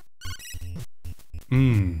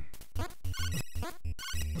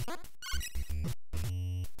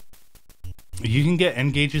 You can get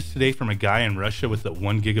N-Gages today from a guy in Russia with a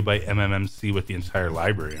 1 GB MMMC with the entire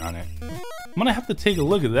library on it. I'm gonna have to take a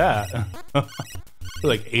look at that. For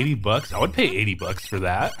like 80 bucks? I would pay 80 bucks for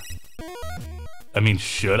that. I mean,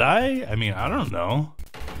 should I? I mean, I don't know.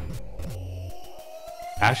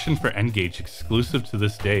 Ashen for N-Gage exclusive to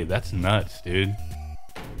this day. That's nuts, dude.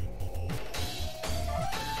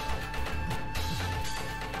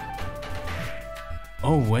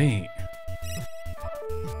 Oh, wait.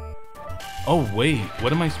 Oh, wait.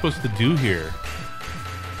 What am I supposed to do here?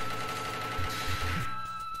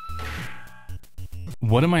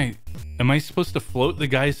 What am I supposed to float the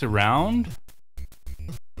guys around?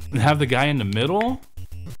 And have the guy in the middle?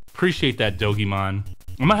 Appreciate that, Dogimon.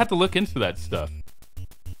 I'm gonna have to look into that stuff.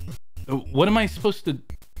 What am I supposed to...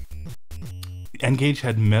 N-Gage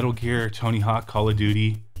had Metal Gear, Tony Hawk, Call of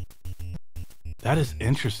Duty. That is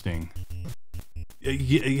interesting.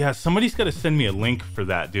 Yeah, somebody's got to send me a link for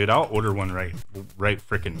that, dude. I'll order one right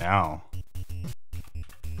frickin' now.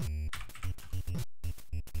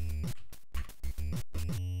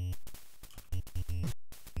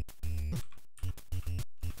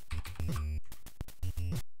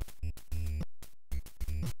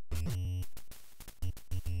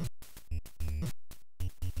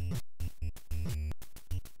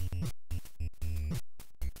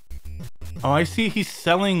 Oh, I see. He's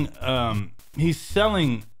selling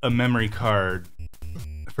a memory card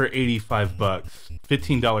for 85 bucks,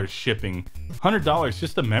 $15 shipping, $100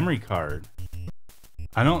 just a memory card.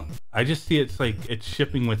 I just see it's like it's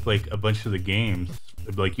shipping with like a bunch of the games.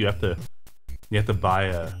 Like you have to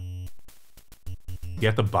buy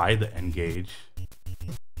the N-Gage.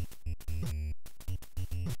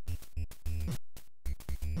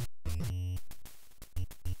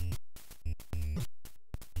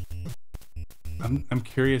 I'm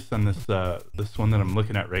curious on this this one that I'm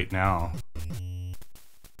looking at right now.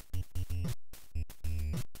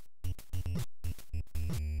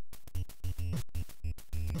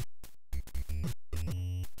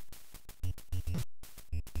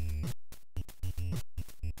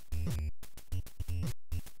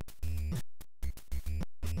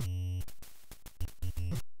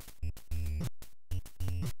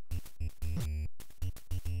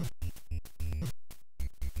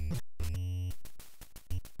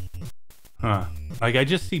 Huh. Like, I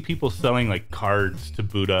just see people selling, like, cards to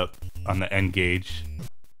boot up on the N-Gage.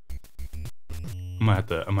 I'm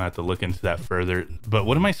gonna have to look into that further. But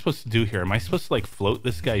what am I supposed to do here? Am I supposed to, like, float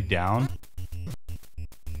this guy down?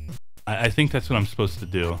 I think that's what I'm supposed to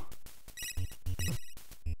do.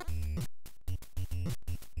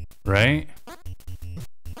 Right?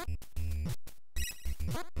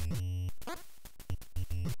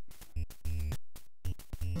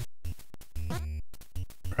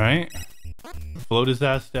 Right? Float his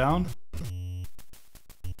ass down.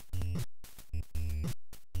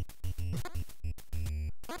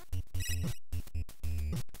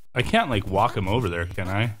 I can't like walk him over there, can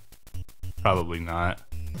I? Probably not.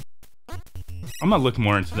 I'm gonna look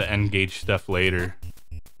more into the N-gauge stuff later.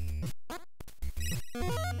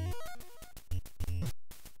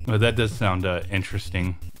 But that does sound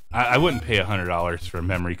interesting. I wouldn't pay $100 for a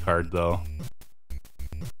memory card though.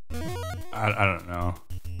 I don't know.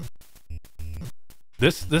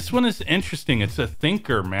 This one is interesting. It's a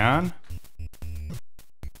thinker, man.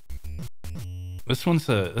 This one's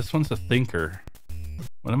a thinker.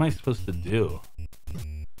 What am I supposed to do?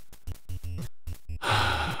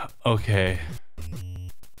 Okay.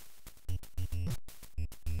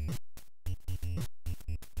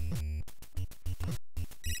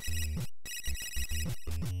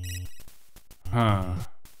 Huh.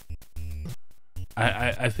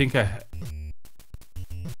 I think I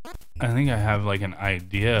have like an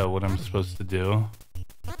idea what I'm supposed to do.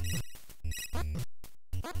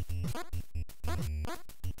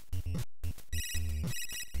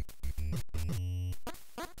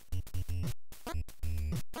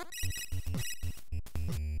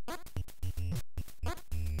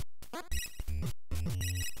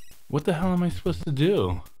 What the hell am I supposed to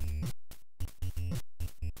do?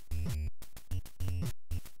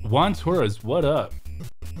 Juan Torres, what up?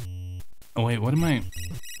 Oh wait, what am I?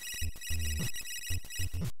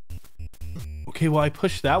 Okay, well I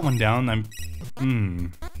pushed that one down.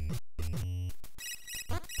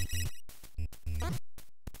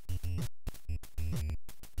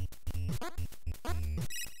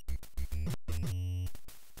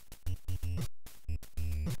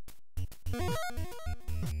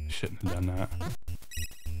 Shouldn't have done that.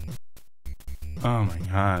 Oh my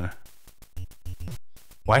god.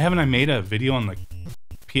 Why haven't I made a video on the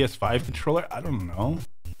PS5 controller? I don't know.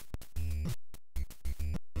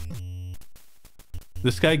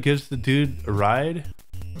 This guy gives the dude a ride?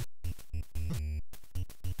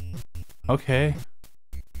 Okay.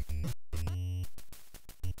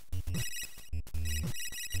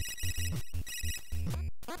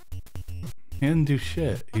 He didn't do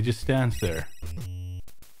shit. He just stands there.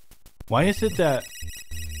 Why is it that...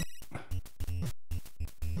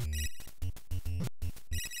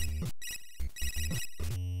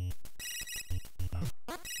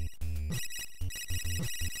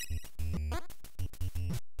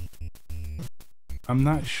 I'm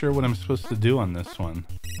not sure what I'm supposed to do on this one.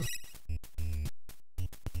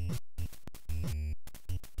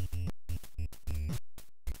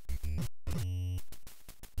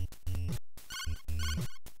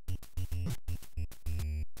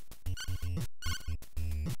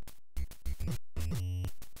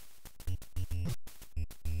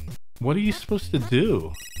 What are you supposed to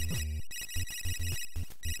do?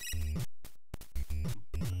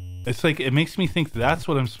 It's like, it makes me think that's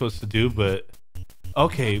what I'm supposed to do, but...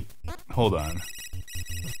 Okay, hold on.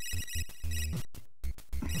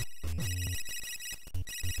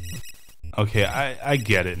 Okay, I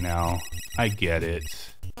get it now. I get it.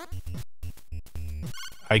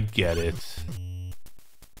 I get it.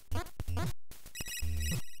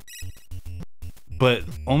 But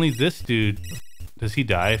only this dude... Does he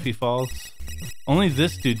die if he falls? Only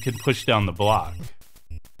this dude can push down the block.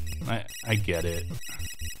 I get it.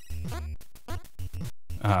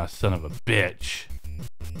 Ah, son of a bitch.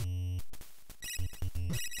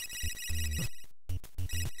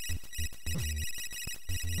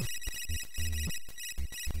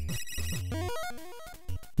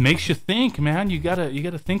 Makes you think, man. You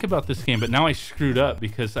gotta think about this game. But now I screwed up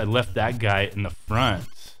because I left that guy in the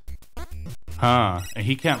front. Huh. And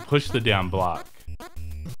he can't push the down block.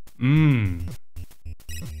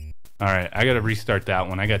 Alright, I gotta restart that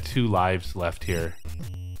one. I got 2 lives left here.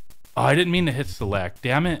 Oh, I didn't mean to hit select.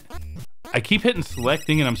 Damn it. I keep hitting select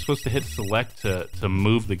thinking I'm supposed to hit select to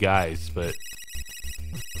move the guys, but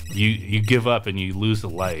you give up and you lose a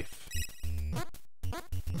life.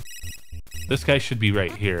 This guy should be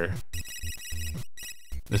right here.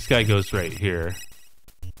 This guy goes right here.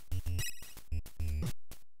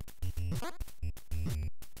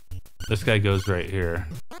 This guy goes right here.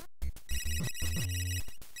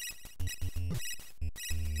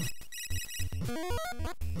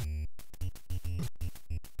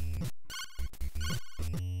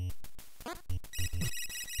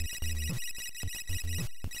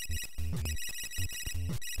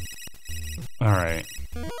 All right.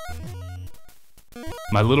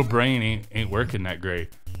 My little brain ain't working that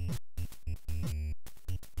great.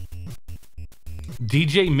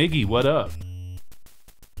 DJ Miggy, what up?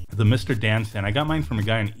 The Mr. Danstand. I got mine from a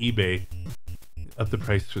guy on eBay. Up the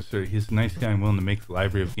price for sure. He's a nice guy and willing to make the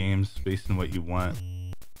library of games based on what you want.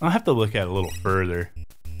 I'll have to look at it a little further.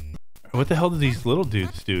 What the hell do these little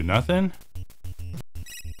dudes do? Nothing?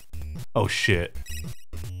 Oh shit.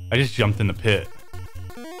 I just jumped in the pit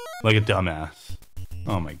like a dumbass.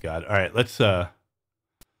 Oh my god. All right, let's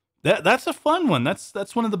that's a fun one.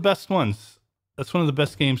 That's one of the best ones. That's one of the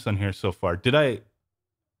best games on here so far. Did I?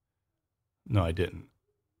 No, I didn't.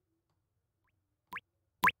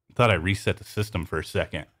 Thought I reset the system for a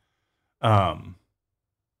second.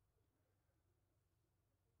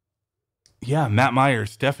 Yeah, Matt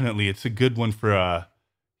Myers, definitely. It's a good one for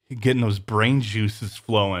getting those brain juices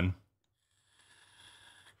flowing.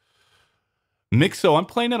 Mixo, I'm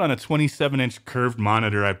playing it on a 27-inch curved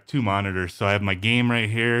monitor. I have 2 monitors, so I have my game right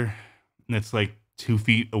here, and it's like 2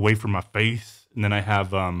 feet away from my face. And then I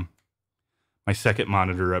have my second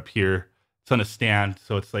monitor up here. It's on a stand,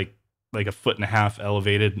 so it's like a 1.5 foot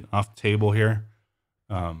elevated off the table here.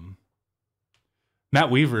 Matt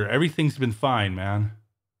Weaver, everything's been fine, man.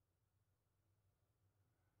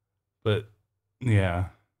 But yeah,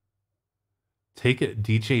 take it,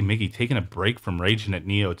 DJ Mickey, taking a break from raging at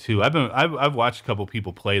Neo 2. I've watched a couple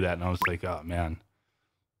people play that, and I was like, oh man,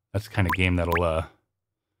 that's the kind of game that'll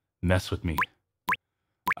mess with me.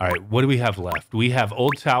 All right, what do we have left? We have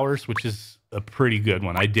Old Towers, which is a pretty good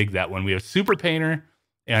one. I dig that one. We have Super Painter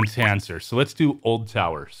and Tanser. So let's do Old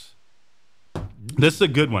Towers. This is a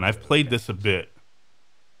good one. I've played this a bit.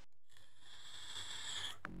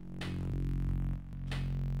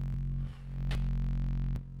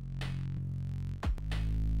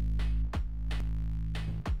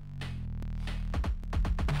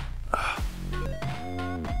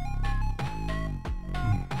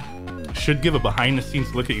 Should give a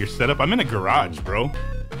behind-the-scenes look at your setup. I'm in a garage, bro.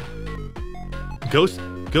 Ghost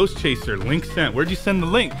Chaser, link sent. Where'd you send the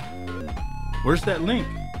link? Where's that link?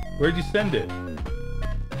 Where'd you send it?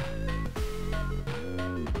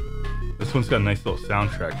 This one's got a nice little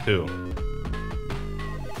soundtrack, too.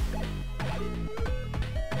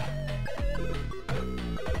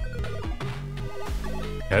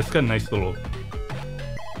 Yeah, it's got a nice little...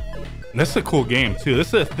 This is a cool game, too. This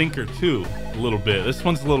is a thinker, too, a little bit. This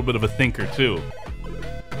one's a little bit of a thinker, too.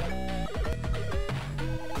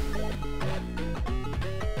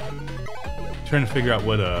 Trying to figure out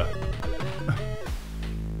what,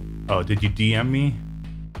 Oh, did you DM me?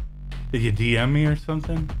 Did you DM me or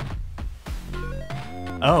something?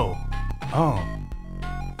 Oh. Oh.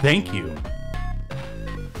 Thank you.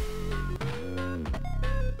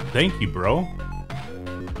 Thank you, bro.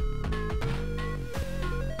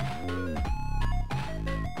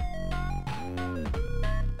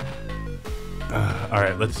 All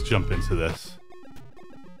right, let's jump into this.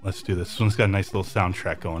 Let's do this. This one's got a nice little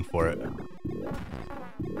soundtrack going for it.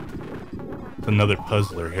 It's another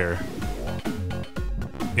puzzler here.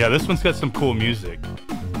 Yeah, this one's got some cool music.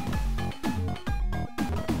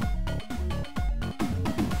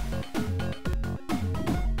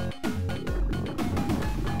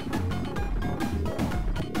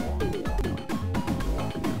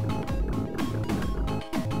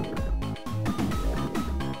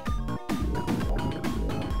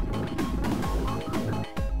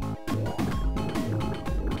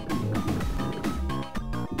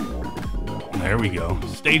 There we go.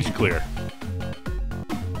 Stage clear.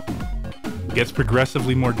 Gets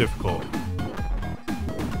progressively more difficult.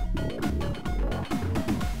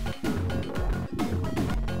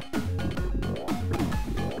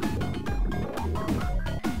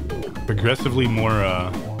 Progressively more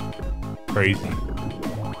crazy.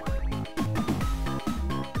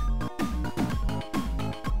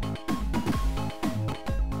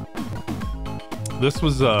 This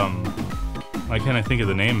was why can't I think of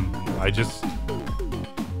the name?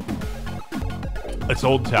 It's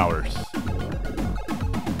Old Towers.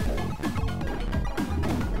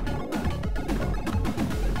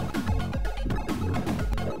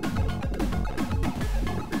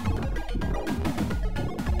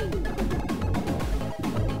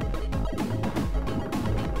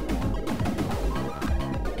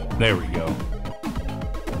 There we go.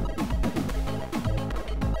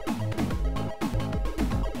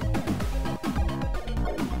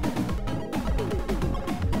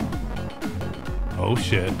 Oh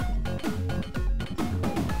shit.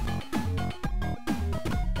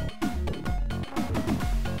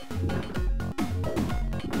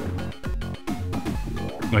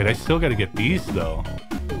 Wait, I still gotta get these though.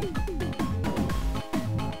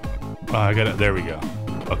 Oh, I gotta, there we go.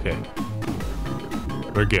 Okay.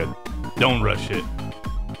 We're good. Don't rush it.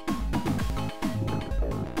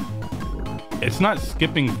 It's not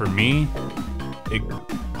skipping for me. It's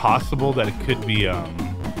possible that it could be, oh,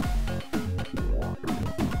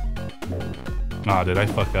 did I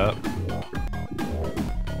fuck up?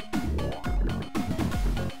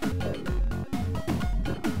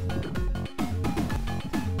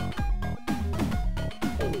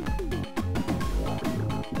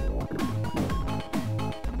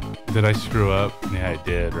 Did I screw up? Yeah, I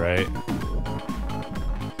did, right?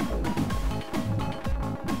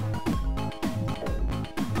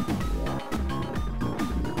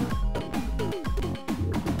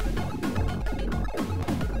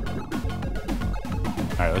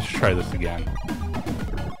 Alright, let's try this again.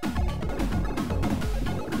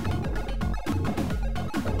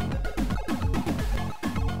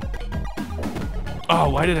 Oh,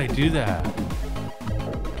 why did I do that?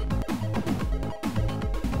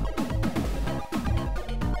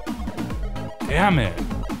 Damn it.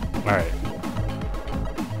 Alright.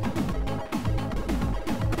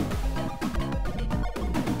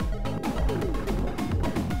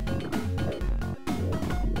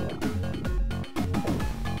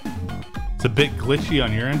 It's a bit glitchy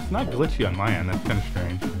on your end. It's not glitchy on my end. That's kind of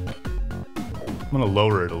strange. I'm gonna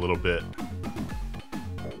lower it a little bit.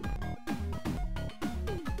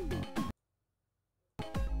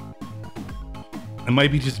 It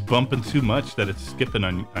might be just bumping too much that it's skipping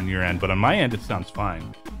on your end, but on my end it sounds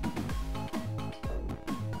fine.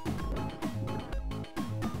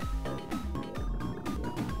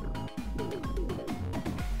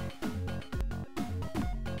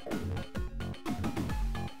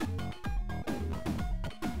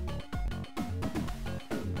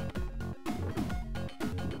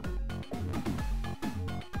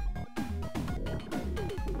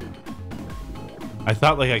 I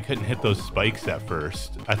thought like I couldn't hit those spikes at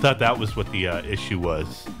first. I thought that was what the issue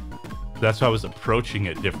was. That's why I was approaching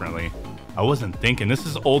it differently. I wasn't thinking. This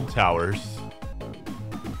is old towers.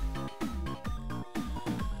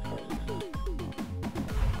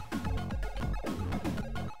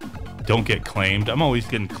 Don't get claimed. I'm always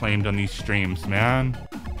getting claimed on these streams, man.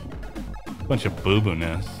 Bunch of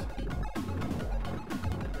boo-boo-ness.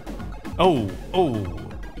 Oh, oh.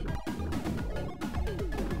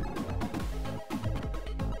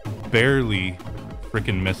 Barely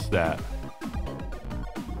freaking missed that.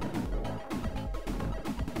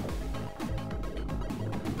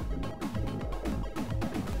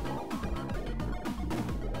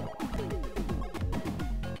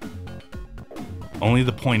 Only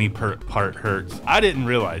the pointy part hurts. I didn't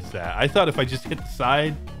realize that. I thought if I just hit the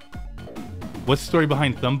side. What's the story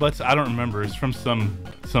behind thumb butts? I don't remember. It's from some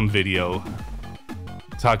video.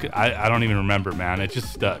 I don't even remember, man. It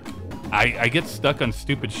just stuck. I get stuck on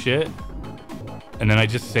stupid shit, and then I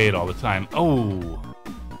just say it all the time. Oh.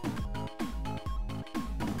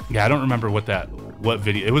 Yeah, I don't remember what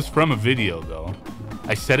video. It was from a video, though.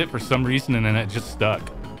 I said it for some reason, and then it just stuck.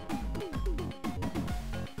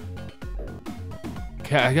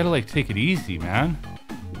 Okay, I gotta, like, take it easy, man.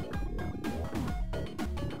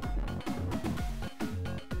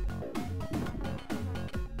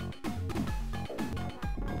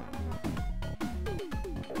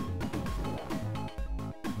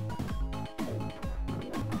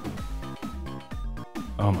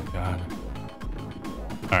 Oh my god.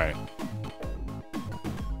 Alright.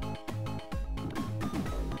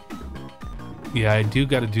 Yeah, I do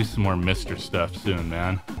gotta do some more Mr. stuff soon,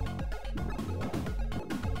 man.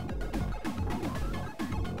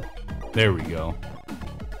 There we go.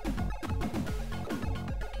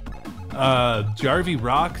 Jarvie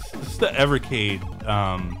Rocks. This is the Evercade.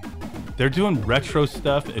 They're doing retro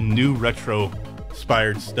stuff and new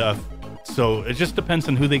retro-inspired stuff. So it just depends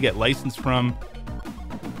on who they get licensed from.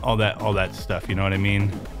 All that stuff, you know what I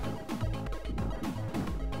mean?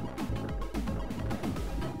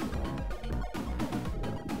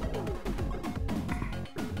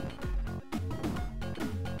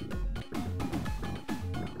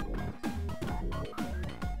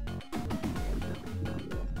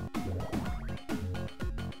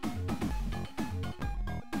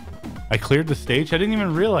 I cleared the stage? I didn't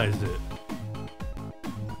even realize it.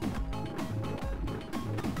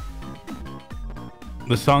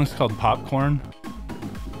 The song's called Popcorn.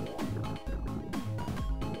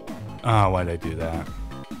 Ah, why'd I do that?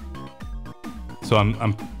 So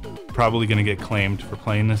I'm probably gonna get claimed for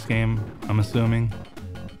playing this game, I'm assuming.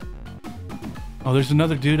 Oh, there's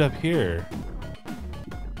another dude up here.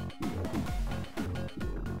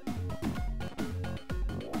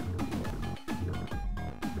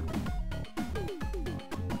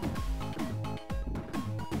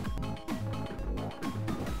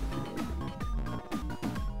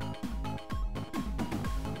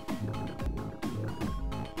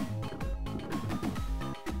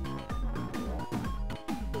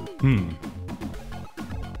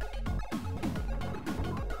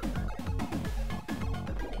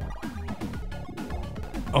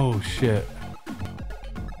 Oh shit.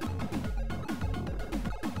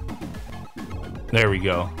 There we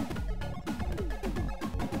go.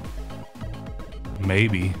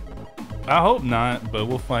 Maybe. I hope not, but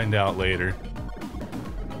we'll find out later.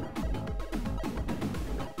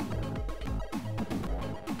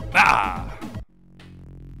 Ah!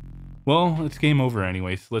 Well, it's game over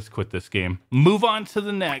anyway, so let's quit this game. Move on to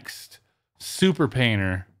the next. Super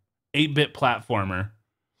Painter. 8-bit platformer.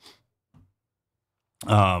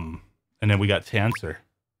 And then we got Tancer.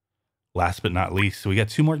 Last but not least. So we got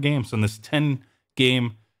 2 more games on this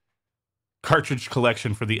 10-game cartridge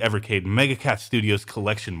collection for the Evercade Mega Cat Studios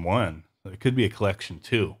Collection 1. It could be a Collection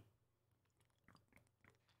 2.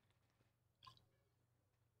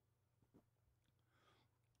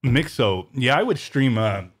 Mixo. Yeah, I would stream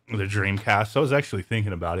the Dreamcast. I was actually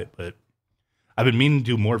thinking about it, but I've been meaning to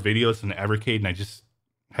do more videos in the Evercade, and I just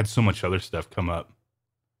had so much other stuff come up.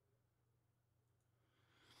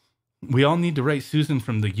 We all need to write Susan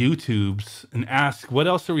from the YouTubes and ask, what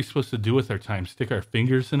else are we supposed to do with our time? Stick our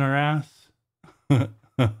fingers in our ass?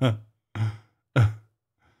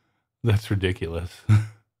 That's ridiculous.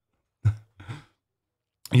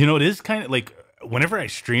 You know, it is kind of like whenever I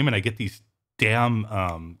stream and I get these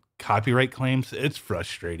damn copyright claims, it's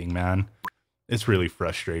frustrating, man. It's really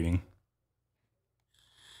frustrating.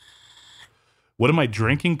 What am I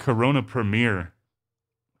drinking? Corona Premier.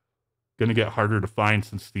 Gonna get harder to find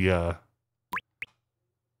since the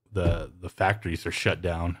factories are shut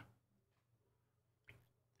down.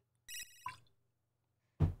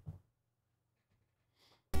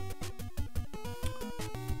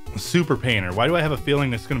 Super Painter. Why do I have a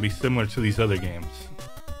feeling it's gonna be similar to these other games?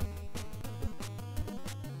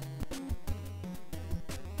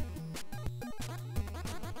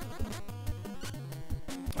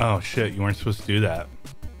 Oh shit, you weren't supposed to do that.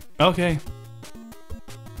 Okay.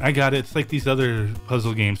 I got it. It's like these other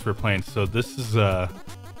puzzle games we're playing. So this is oh,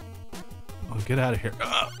 get out of here.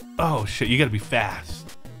 Oh shit, you gotta be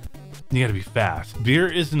fast. You gotta be fast. Beer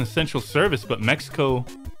is an essential service, but Mexico,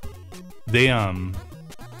 they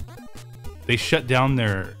shut down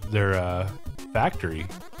their factory.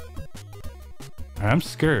 I'm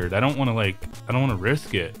scared. I don't want to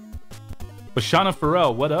risk it. But Shauna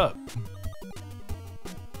Farrell, what up?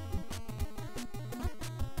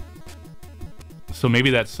 So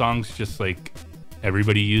maybe that song's just like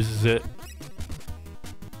everybody uses it.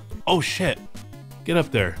 Oh shit. Get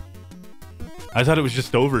up there. I thought it was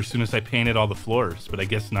just over as soon as I painted all the floors, but I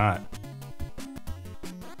guess not.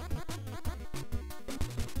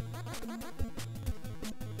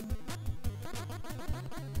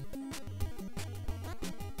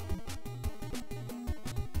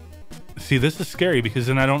 See, this is scary because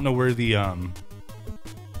then I don't know where the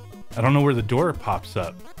door pops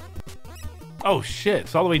up. Oh shit,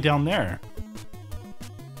 it's all the way down there.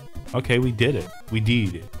 Okay, we did it. We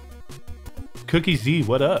did it. Cookie Z,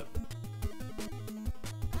 what up?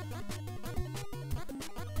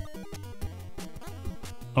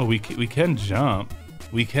 Oh, we can jump.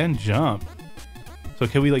 We can jump. So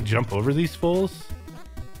can we like jump over these fools?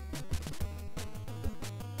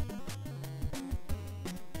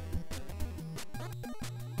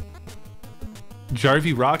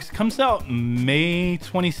 Jarvie Rocks comes out May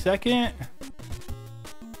 22nd.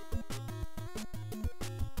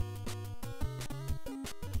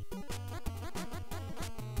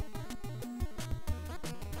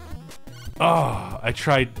 Oh, I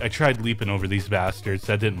tried leaping over these bastards.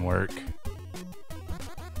 That didn't work.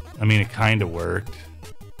 I mean, it kind of worked.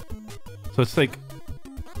 So it's like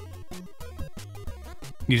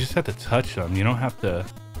you just have to touch them. You don't have to.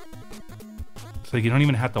 It's like you don't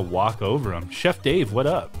even have to walk over them. Chef Dave, what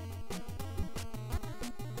up?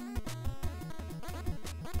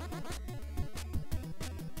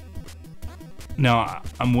 Now,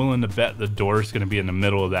 I'm willing to bet the door's going to be in the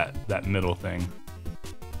middle of that middle thing.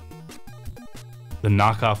 The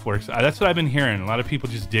knockoff works. That's what I've been hearing. A lot of people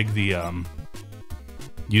just dig the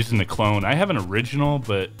using the clone. I have an original,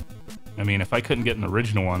 but I mean, if I couldn't get an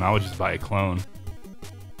original one, I would just buy a clone.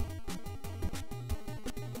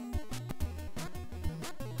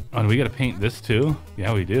 Oh, do we got to paint this too?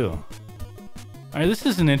 Yeah, we do. All right, this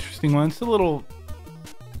is an interesting one. It's a little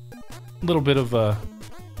bit of a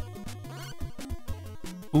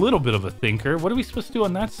thinker. What are we supposed to do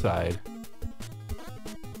on that side?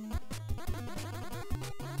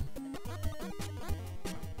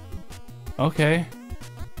 Okay.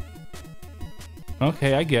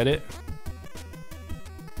 Okay, I get it.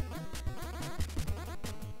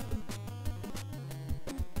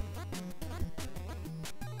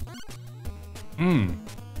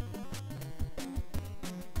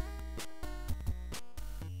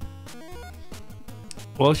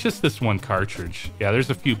 Well, it's just this one cartridge. Yeah,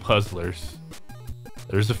 there's a few puzzlers.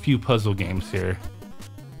 There's a few puzzle games here.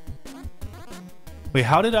 Wait,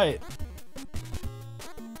 how did I...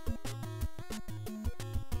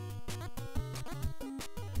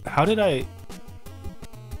 How did I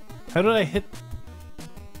hit?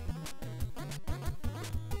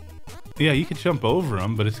 Yeah, you could jump over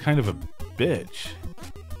him, but it's kind of a bitch.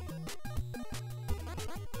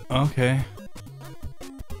 Okay.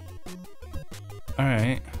 All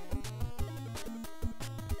right.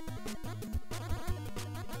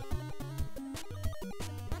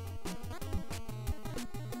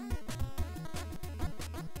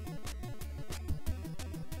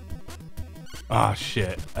 Oh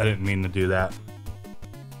shit, I didn't mean to do that.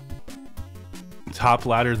 Top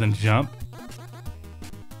ladder, then jump.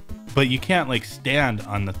 But you can't like stand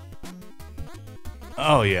on the...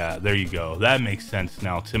 Oh yeah, there you go. That makes sense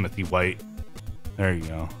now, Timothy White. There you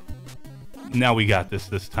go. Now we got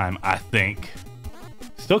this time, I think.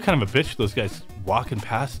 Still kind of a bitch, those guys walking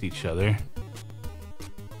past each other.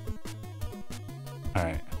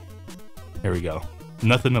 Alright. Here we go.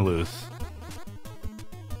 Nothing to lose.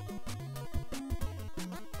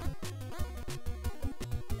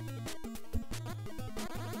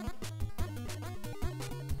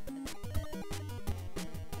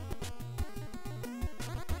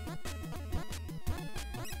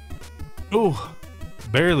 Ooh,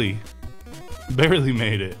 barely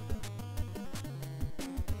made it.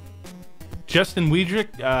 Justin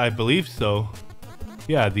Weidrich, I believe so.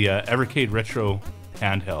 Yeah, the Evercade Retro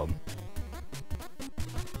Handheld.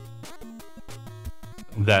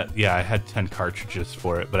 That, yeah, I had 10 cartridges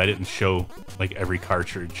for it, but I didn't show like every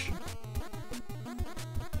cartridge.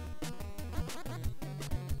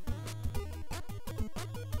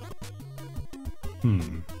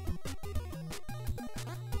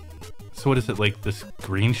 So what is it, like this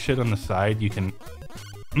green shit on the side? You can...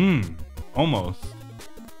 Almost.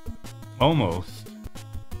 Almost.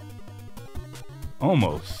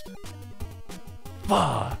 Almost.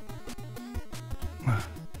 Fuck.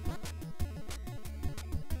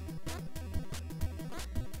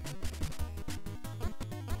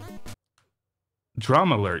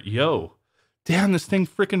 Drama alert, yo. Damn, this thing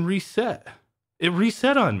freaking reset. It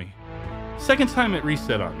reset on me. Second time it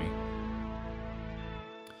reset on me.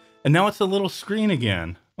 And now it's a little screen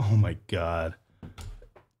again. Oh my god.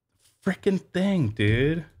 Frickin' thing,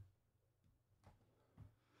 dude.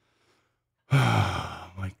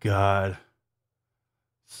 Oh my god.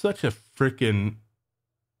 Such a frickin'...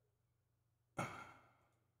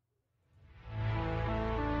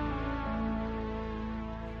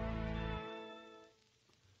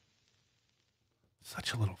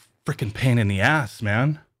 Such a little frickin' pain in the ass,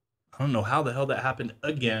 man. I don't know how the hell that happened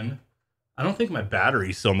again. I don't think my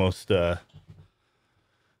battery's almost,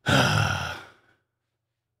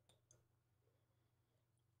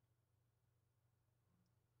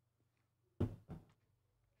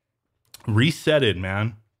 resetted,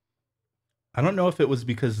 man. I don't know if it was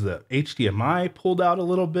because the HDMI pulled out a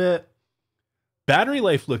little bit. Battery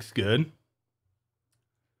life looks good.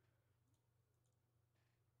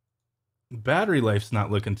 Battery life's not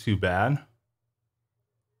looking too bad.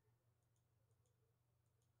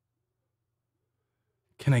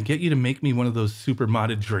 Can I get you to make me one of those super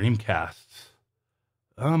modded Dreamcasts?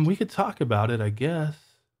 We could talk about it, I guess.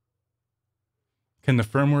 Can the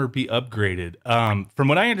firmware be upgraded? From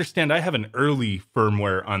what I understand, I have an early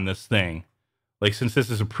firmware on this thing. Like, since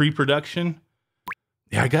this is a pre-production.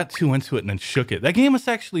 Yeah, I got too into it and then shook it. That game was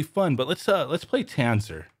actually fun, but let's play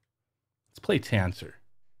Tanzer. Let's play Tanzer.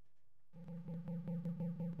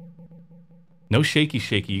 No shaky.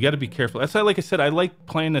 You got to be careful. That's why, like I said, I like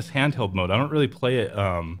playing this handheld mode. I don't really play it,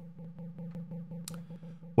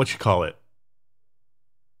 what you call it?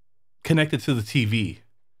 Connected to the TV.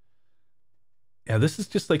 Yeah, this is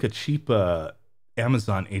just like a cheap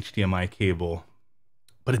Amazon HDMI cable.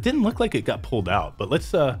 But it didn't look like it got pulled out. But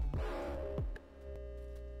let's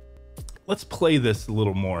play this a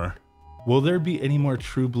little more. Will there be any more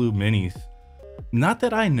True Blue minis? Not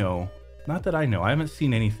that I know. Not that I know. I haven't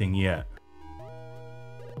seen anything yet.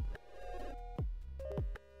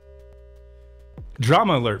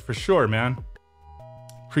 Drama alert for sure, man.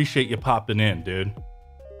 Appreciate you popping in, dude.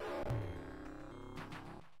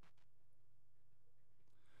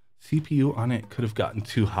 CPU on it could have gotten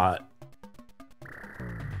too hot.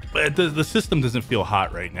 But the system doesn't feel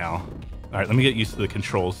hot right now. All right, let me get used to the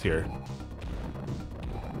controls here.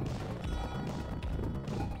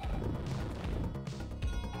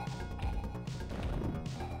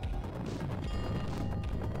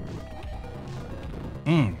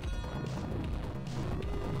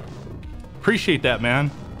 Appreciate that,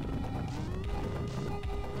 man.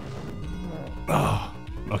 Oh,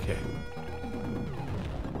 okay.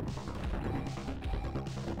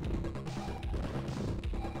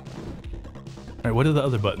 All right, what do the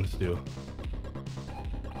other buttons do?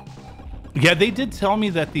 Yeah, they did tell me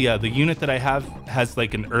that the unit that I have has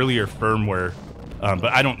like an earlier firmware, but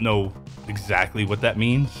I don't know exactly what that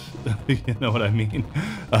means. You know what I mean?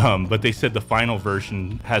 But they said the final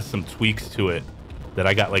version has some tweaks to it that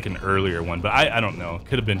I got like an earlier one, but I don't know.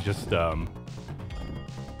 Could have been just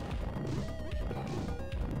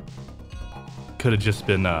could have just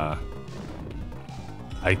been I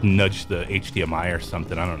nudged the HDMI or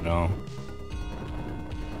something. I don't know.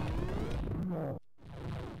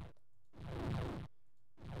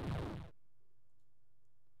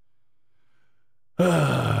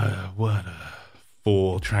 What a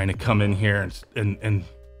fool trying to come in here and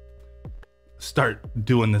start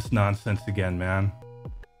doing this nonsense again, man.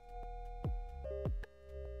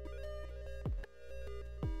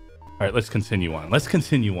 All right, let's continue on. Let's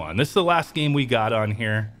continue on. This is the last game we got on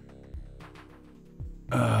here.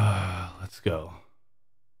 Let's go.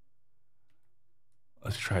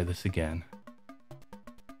 Let's try this again.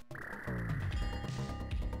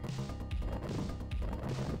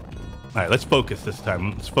 All right, let's focus this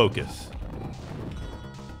time. Let's focus.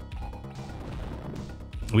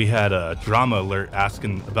 We had a drama alert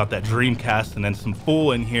asking about that Dreamcast, and then some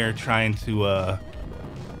fool in here trying to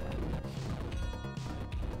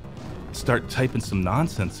start typing some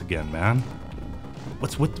nonsense again, man.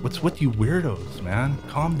 What's with you weirdos, man?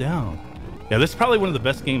 Calm down. Yeah, this is probably one of the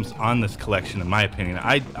best games on this collection, in my opinion.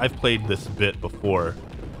 I've played this a bit before.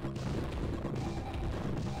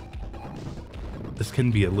 This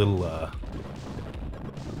can be a little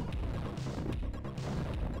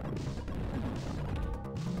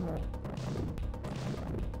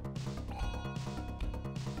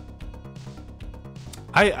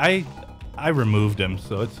I removed him,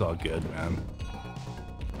 so it's all good, man.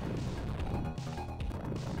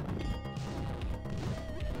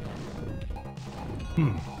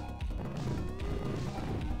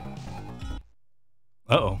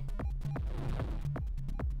 Uh-oh.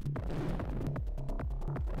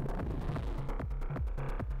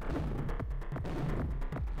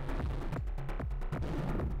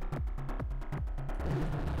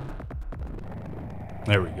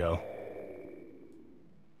 There we go.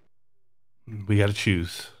 We gotta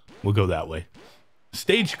choose. We'll go that way.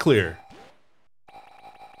 Stage clear.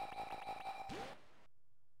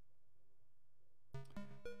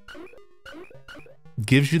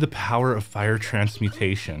 Gives you the power of fire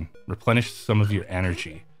transmutation. Replenish some of your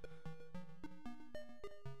energy.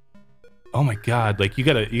 Oh my god, like you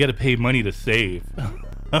gotta pay money to save.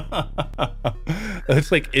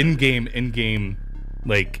 It's like in-game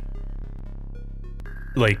like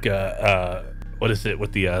what is it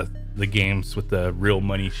with the games with the real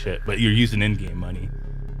money shit, but you're using in-game money.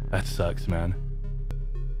 That sucks, man.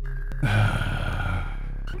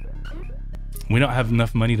 We don't have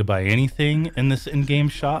enough money to buy anything in this in-game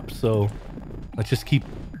shop, so let's just keep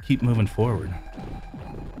moving forward.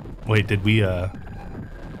 Wait, did we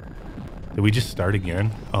just start again?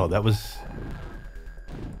 Oh, that was...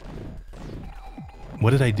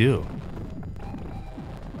 What did I do?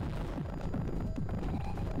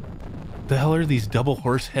 The hell are these double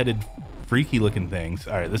horse-headed freaky looking things?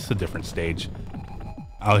 All right, this is a different stage.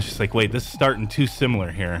 I was just like, wait, this is starting too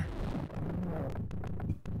similar here.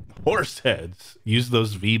 Horse heads. Use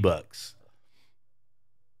those V-Bucks.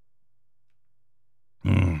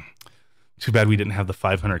 Too bad we didn't have the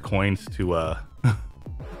 500 coins to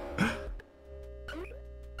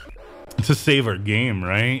to save our game,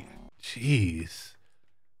 right? Jeez.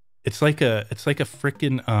 It's like a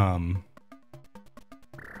frickin'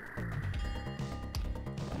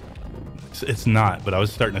 It's not, but I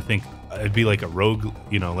was starting to think it'd be like a rogue,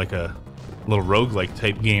 you know, like a little roguelike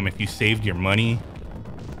type game if you saved your money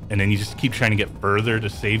and then you just keep trying to get further to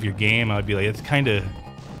save your game. I'd be like, it's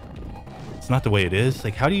not the way it is.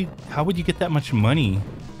 Like, how would you get that much money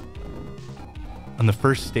on the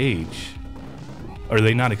first stage? Or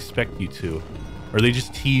they not expect you to? Or they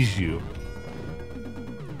just tease you?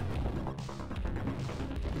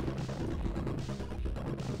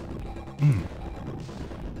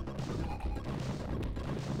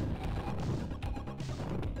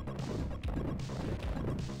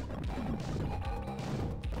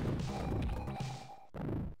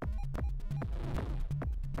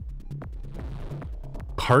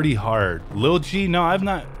 Party Hard. Lil G? No, I've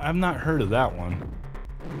not heard of that one.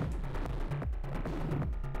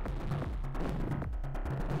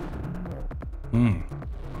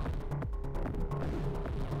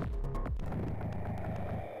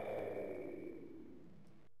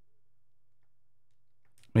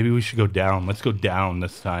 Maybe we should go down. Let's go down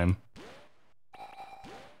this time.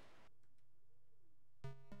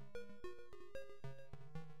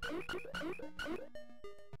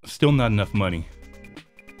 Still not enough money.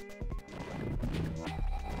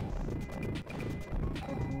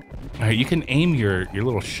 right, you can aim your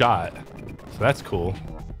little shot, so that's cool.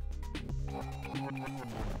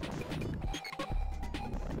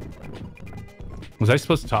 Was I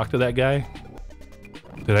supposed to talk to that guy?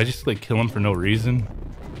 Did I just like kill him for no reason?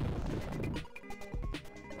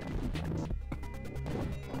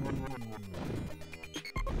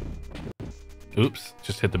 Oops,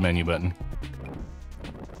 just hit the menu button.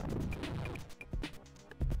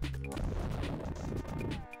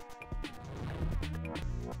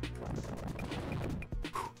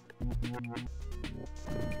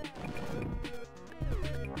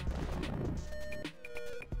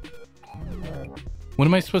 What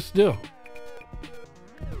am I supposed to do?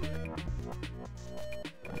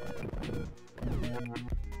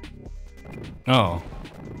 Oh.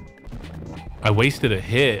 I wasted a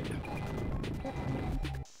hit.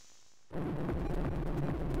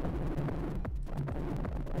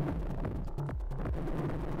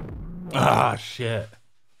 Ah, shit.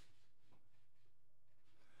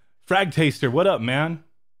 Frag Taster, what up, man?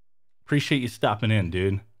 Appreciate you stopping in,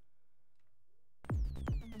 dude.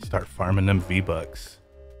 Start farming them V-Bucks.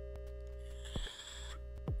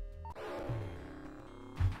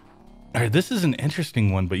 All right, this is an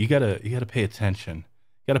interesting one, but you gotta pay attention.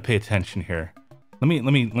 You gotta pay attention here. Let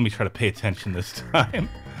me try to pay attention this time.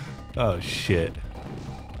 Oh shit.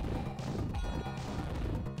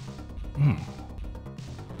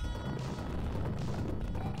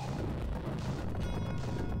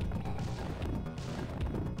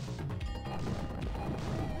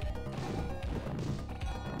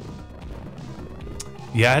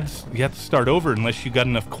 Yeah, you have to start over unless you got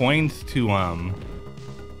enough coins to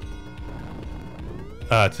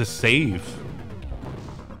save.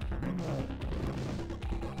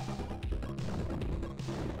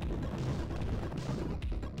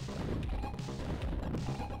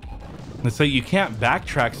 It's like you can't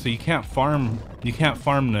backtrack, so you can't farm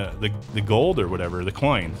the gold or whatever, the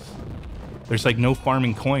coins. There's like no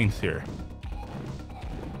farming coins here.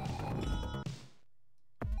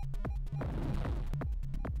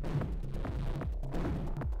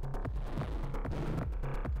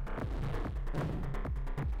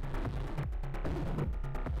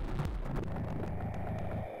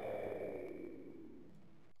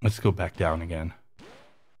 Let's go back down again.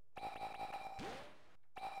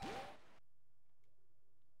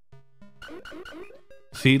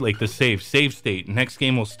 See, like the save state. Next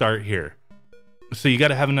game will start here. So you got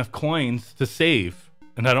to have enough coins to save,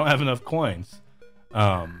 and I don't have enough coins.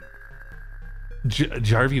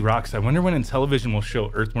 Jarvie rocks. I wonder when Intellivision will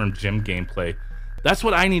show Earthworm Jim gameplay. That's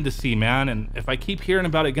what I need to see, man. And if I keep hearing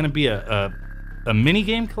about it, going to be a mini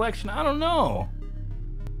game collection. I don't know.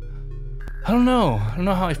 I don't know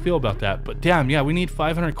how I feel about that. But damn, yeah, we need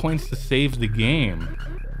 500 coins to save the game.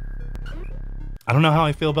 I don't know how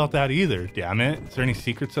I feel about that either, damn it. Is there any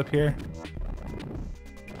secrets up here?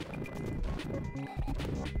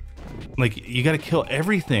 Like, you gotta kill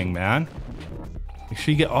everything, man. Make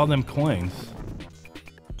sure you get all them coins.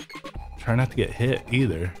 Try not to get hit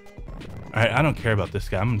either. Alright, I don't care about this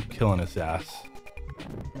guy. I'm killing his ass.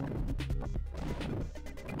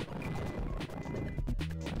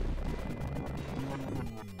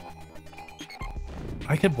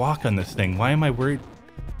 I could walk on this thing. Why am I worried?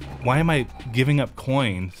 Why am I giving up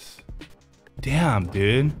coins? Damn,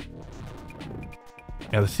 dude.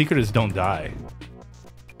 Yeah, the secret is don't die.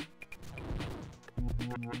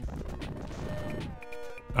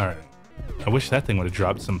 Alright. I wish that thing would have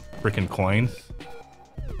dropped some freaking coins.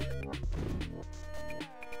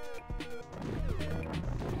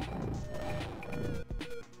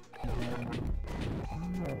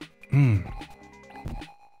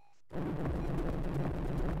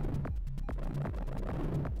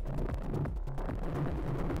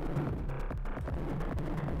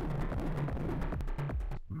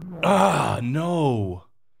 Ah, no.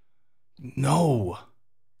 No.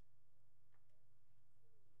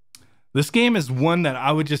 This game is one that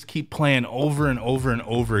I would just keep playing over and over and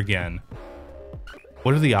over again.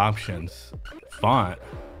 What are the options? Font.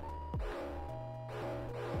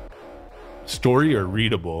 Story or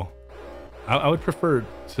readable? I would prefer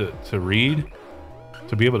to read.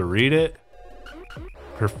 To be able to read it.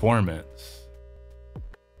 Performance.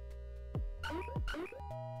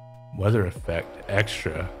 Weather effect.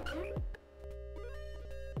 Extra.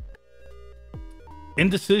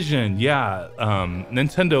 Indecision, yeah.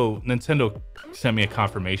 Nintendo sent me a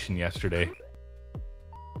confirmation yesterday.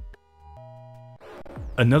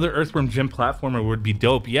 Another Earthworm Jim platformer would be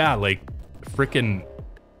dope. Yeah, like freaking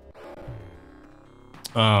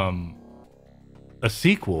a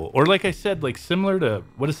sequel, or like I said, like similar to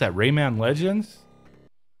what is that, Rayman Legends?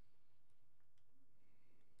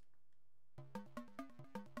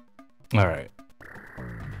 All right.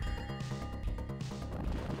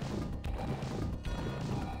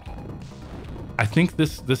 I think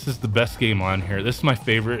this is the best game on here. This is my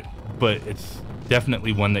favorite, but it's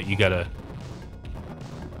definitely one that you gotta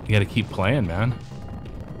keep playing, man.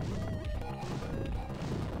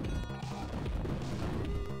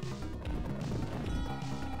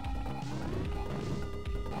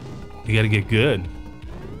 You gotta get good.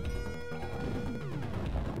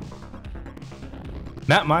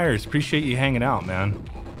 Matt Myers, appreciate you hanging out, man.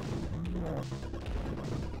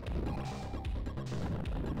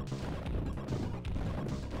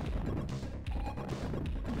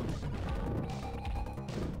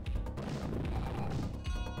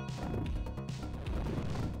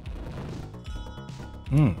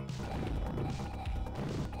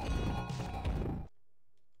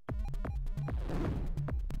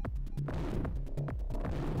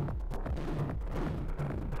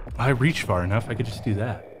 I reach far enough, I could just do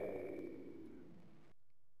that.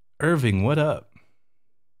 Irving, what up?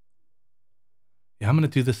 Yeah, I'm gonna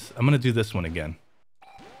do this. I'm gonna do this one again.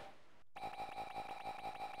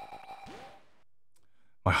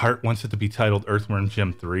 My heart wants it to be titled Earthworm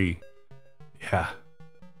Jim 3. Yeah.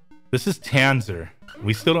 This is Tanzer.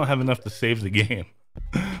 We still don't have enough to save the game.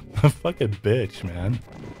 A fucking bitch, man.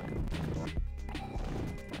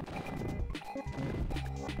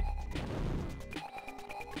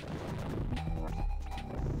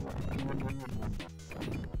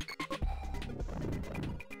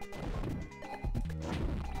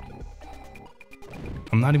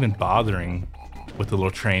 I'm not even bothering with the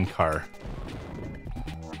little train car.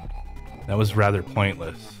 That was rather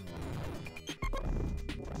pointless.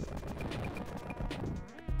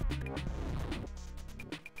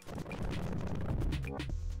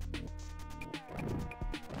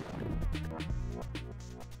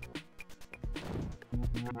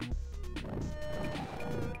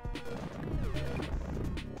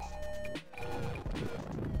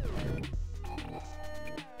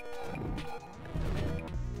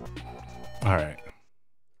 All right.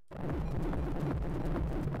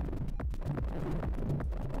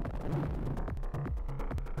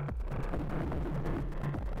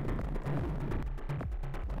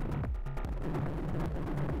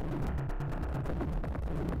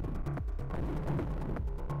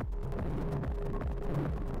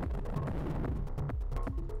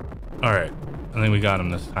 All right. I think we got him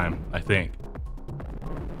this time. I think.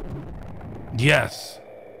 Yes.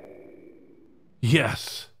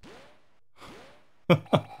 Yes.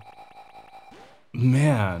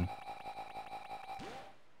 Man.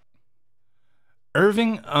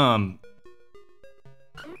 Irving,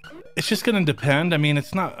 it's just gonna depend. I mean,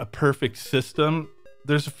 it's not a perfect system.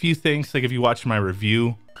 There's a few things, like if you watch my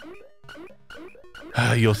review,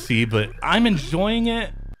 you'll see, but I'm enjoying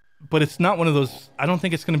it, but it's not one of those, I don't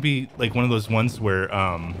think it's gonna be like one of those ones where,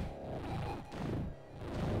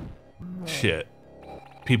 shit.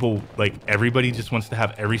 People, like, everybody just wants to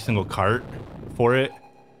have every single cart for it.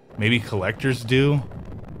 Maybe collectors do.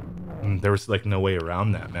 There was, like, no way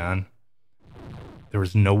around that, man. There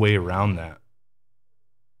was no way around that.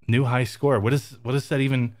 New high score. What does that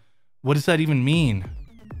even mean?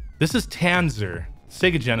 This is Tanzer,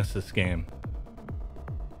 Sega Genesis game.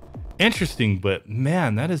 Interesting, but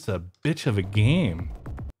man, that is a bitch of a game.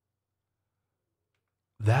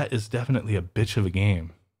 That is definitely a bitch of a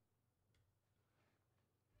game.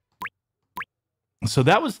 So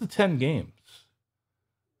that was the 10 games.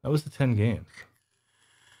 That was the 10 games.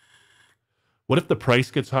 What if the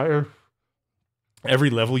price gets higher?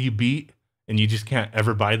 Every level you beat and you just can't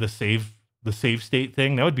ever buy the save state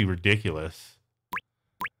thing? That would be ridiculous.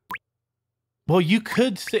 Well, you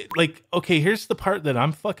could say, like, okay, here's the part that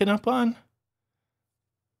I'm fucking up on.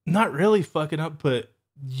 Not really fucking up, but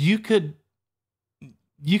you could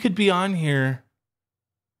be on here.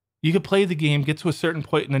 You could play the game, get to a certain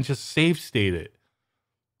point, and then just save state it.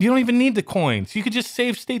 You don't even need the coins. You could just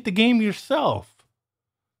save state the game yourself.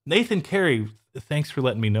 Nathan Carey, thanks for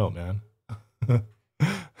letting me know, man.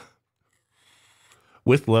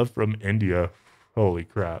 With love from India. Holy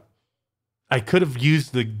crap. I could have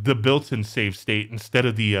used the built-in save state instead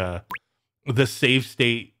of the save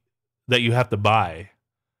state that you have to buy.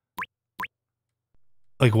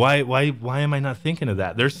 Like, why am I not thinking of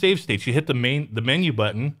that? There's save states. You hit the menu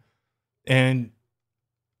button and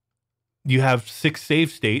you have 6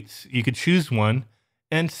 save states. You could choose one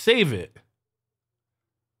and save it.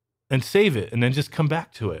 And save it and then just come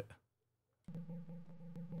back to it.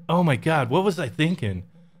 Oh my God, what was I thinking?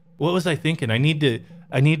 What was I thinking? I need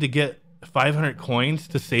to get 500 coins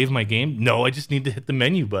to save my game? No, I just need to hit the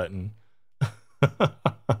menu button.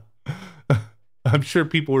 I'm sure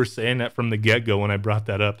people were saying that from the get-go when I brought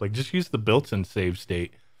that up. Like, just use the built-in save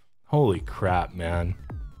state. Holy crap, man.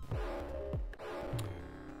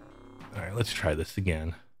 All right, let's try this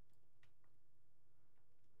again.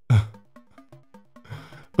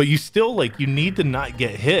 But you still, like, you need to not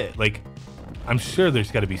get hit. Like, I'm sure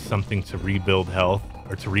there's got to be something to rebuild health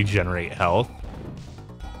or to regenerate health.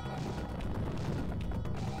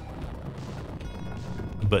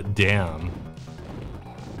 But damn.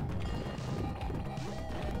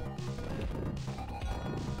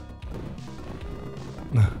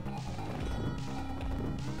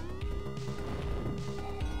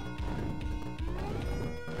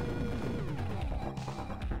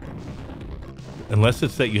 Unless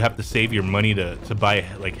it's that you have to save your money to buy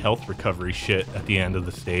like health recovery shit at the end of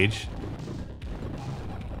the stage.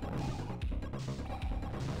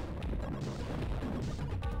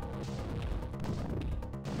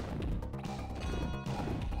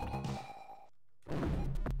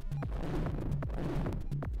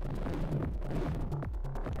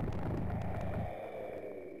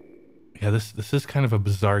 Yeah, this is kind of a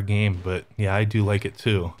bizarre game, but yeah, I do like it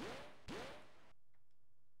too.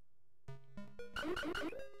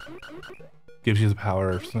 Gives you the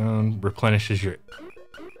power of sound, replenishes your...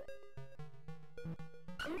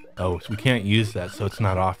 Oh, so we can't use that, so it's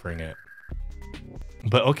not offering it.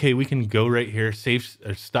 But okay, we can go right here, save,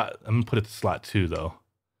 or stop. I'm gonna put it to slot 2 though.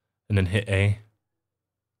 And then hit A.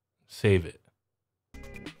 Save it.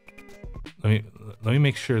 Let me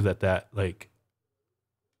make sure that like...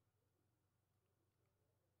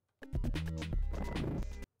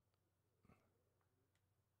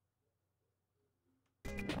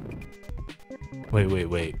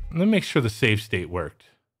 Wait. Let me make sure the save state worked.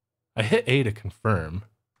 I hit A to confirm.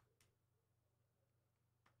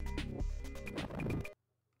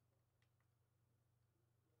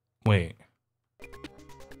 Wait.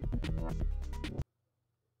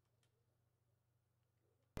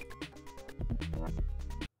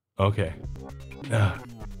 Okay. Ugh.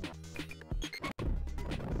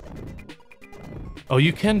 Oh,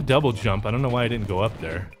 you can double jump. I don't know why I didn't go up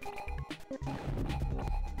there.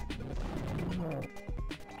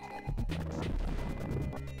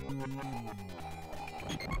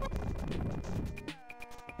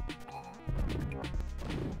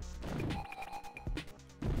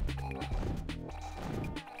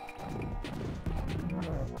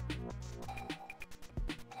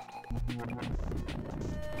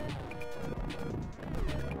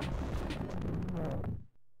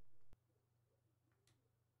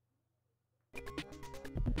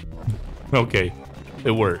 Okay,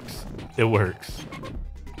 it works. It works.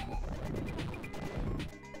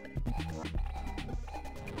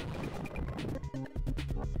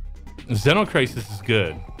 Xenocrisis is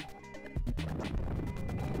good.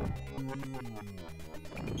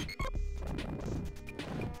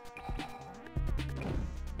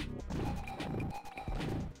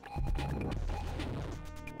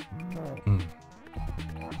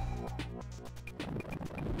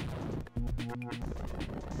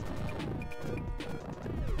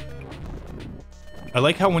 I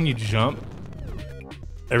like how when you jump,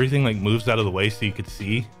 everything like moves out of the way so you could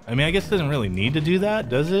see. I mean, I guess it doesn't really need to do that,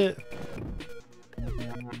 does it?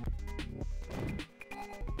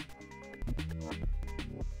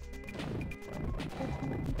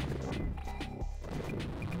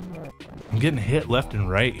 I'm getting hit left and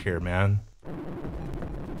right here, man.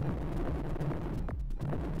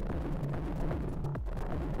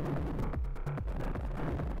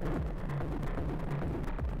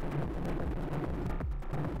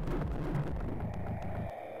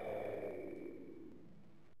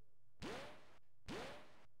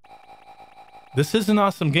 This is an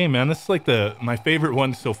awesome game, man. This is like my favorite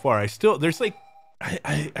one so far. There's like,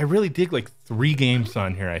 I really dig like 3 games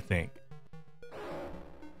on here, I think.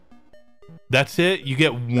 That's it? You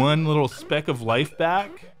get 1 little speck of life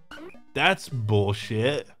back? That's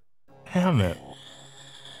bullshit. Damn it.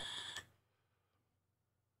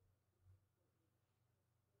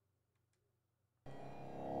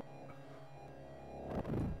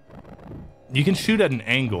 You can shoot at an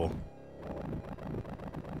angle.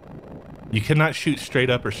 You cannot shoot straight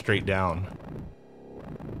up or straight down.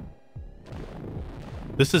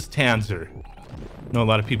 This is Tanzer. I know a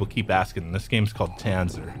lot of people keep asking. This game's called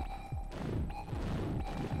Tanzer.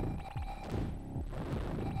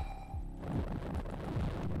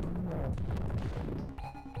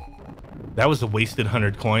 That was a wasted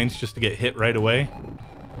 100 coins just to get hit right away.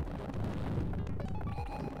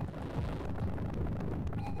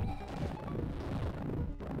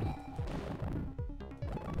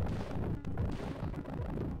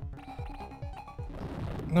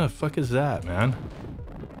 What the fuck is that, man?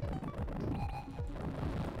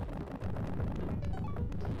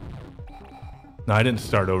 No, I didn't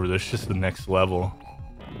start over this, just the next level.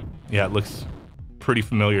 Yeah, it looks pretty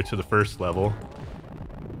familiar to the first level.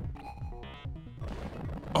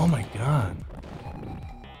 Oh my god.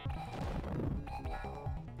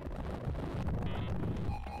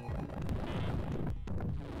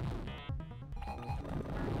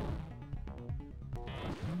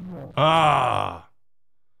 Ah,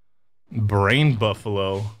 Brain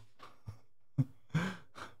Buffalo.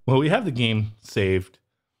 Well, we have the game saved,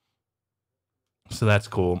 so that's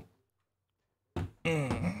cool.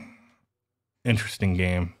 Interesting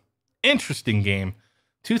game. Interesting game.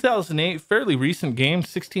 2008, fairly recent game,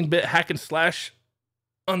 16-bit hack and slash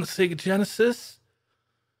on the Sega Genesis.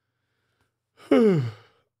 Come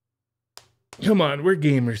on, we're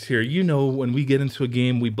gamers here. You know, when we get into a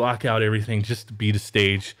game, we block out everything just to beat a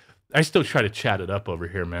stage. I still try to chat it up over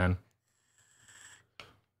here, man.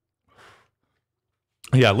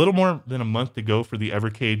 Yeah, a little more than a month to go for the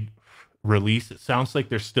Evercade release. It sounds like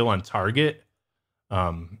they're still on target.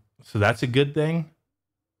 So that's a good thing.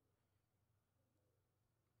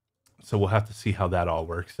 So we'll have to see how that all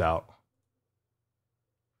works out.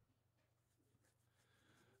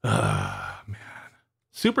 Man.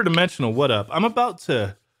 Super Dimensional, what up? I'm about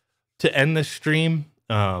to end this stream.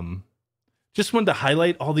 Just wanted to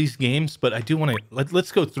highlight all these games, but I do want to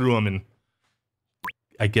let's go through them and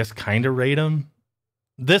I guess kind of rate them.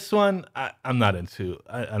 This one I'm not into.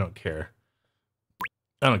 I don't care.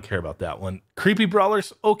 I don't care about that one. Creepy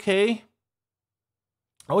Brawlers, okay.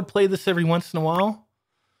 I would play this every once in a while.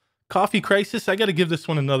 Coffee Crisis, I got to give this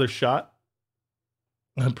one another shot.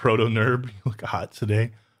 Proto Nerd, you look hot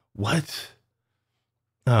today. What?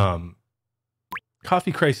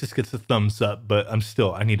 Coffee Crisis gets a thumbs up, but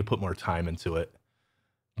I need to put more time into it.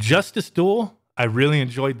 Justice Duel, I really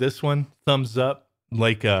enjoyed this one. Thumbs up,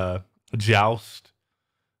 like Joust,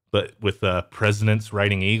 but with presidents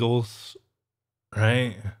riding eagles,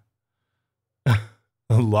 right?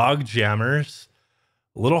 Log Jammers,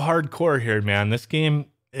 a little hardcore here, man. This game,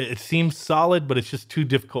 it seems solid, but it's just too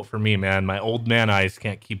difficult for me, man. My old man eyes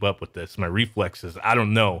can't keep up with this. My reflexes, I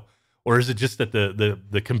don't know. Or is it just that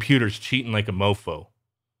the computer's cheating like a mofo?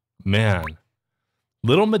 Man.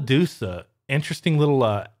 Little Medusa. Interesting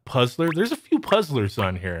little puzzler. There's a few puzzlers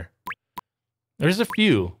on here. There's a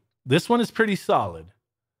few. This one is pretty solid.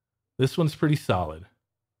 This one's pretty solid.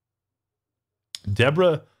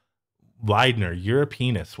 Deborah Leidner, you're a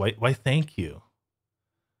penis. Why thank you.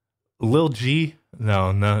 Lil G.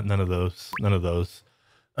 No, none of those. None of those.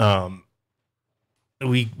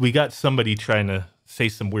 We got somebody trying to say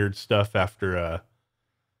some weird stuff after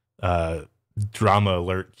Drama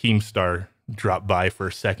Alert Keemstar dropped by for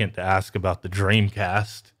a second to ask about the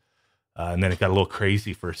Dreamcast, and then it got a little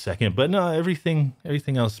crazy for a second. But no, everything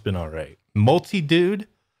else has been all right. Multi-Dude,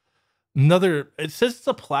 it says it's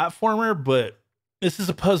a platformer, but this is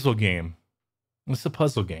a puzzle game. It's a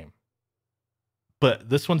puzzle game. But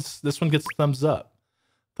this one gets a thumbs up.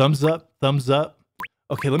 Thumbs up, thumbs up.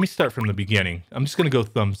 Okay, let me start from the beginning. I'm just gonna go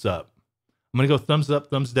thumbs up. I'm going to go thumbs up,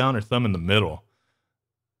 thumbs down, or thumb in the middle.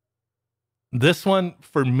 This one,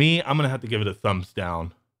 for me, I'm going to have to give it a thumbs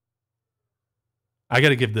down. I got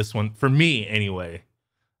to give this one, for me anyway,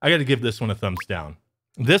 I got to give this one a thumbs down.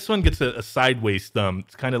 This one gets a sideways thumb.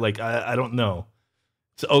 It's kind of like, I don't know.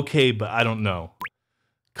 It's okay, but I don't know.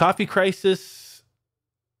 Coffee Crisis,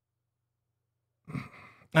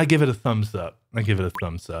 I give it a thumbs up. I give it a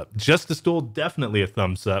thumbs up. Justice Duel, definitely a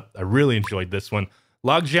thumbs up. I really enjoyed this one.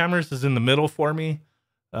 Log Jammers is in the middle for me.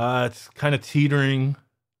 It's kind of teetering.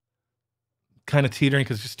 Because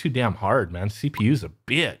it's just too damn hard, man. CPU's a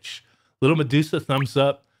bitch. Little Medusa, thumbs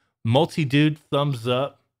up. Multi-Dude, thumbs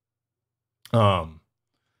up.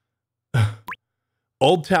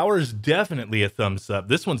 Old Tower is definitely a thumbs up.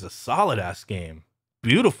 This one's a solid-ass game.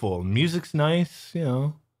 Beautiful. Music's nice, you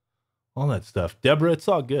know. All that stuff. Deborah, it's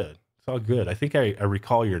all good. It's all good. I think I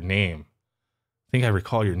recall your name.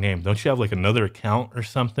 Don't you have like another account or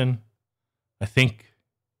something? I think,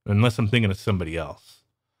 unless I'm thinking of somebody else.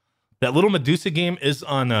 That Little Medusa game is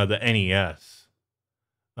on the NES.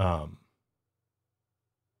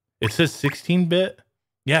 It says 16-bit.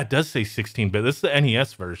 Yeah, it does say 16-bit. This is the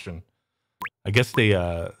NES version. I guess they,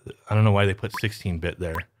 I don't know why they put 16-bit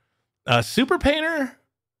there. Super Painter,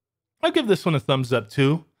 I'll give this one a thumbs up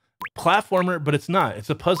too. Platformer, but it's not. It's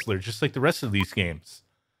a puzzler, just like the rest of these games.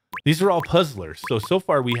 These are all puzzlers. So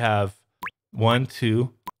far we have 1,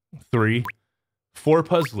 2, 3, 4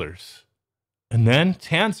 puzzlers. And then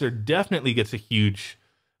Tanzer definitely gets a huge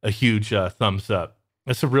thumbs up.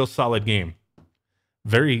 That's a real solid game.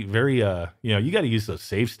 Very, you know, you got to use those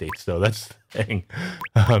save states though. That's the thing.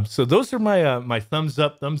 So those are my my thumbs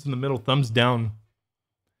up, thumbs in the middle, thumbs down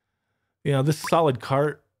You know, this solid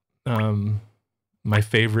cart. My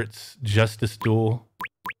favorites: Justice Duel,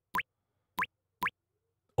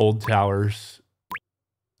 Old Towers,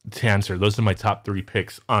 Tanzer. Those are my top 3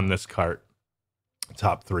 picks on this cart.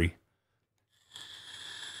 Top 3.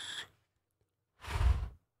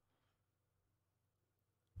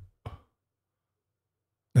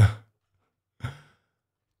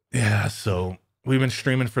 Yeah, so we've been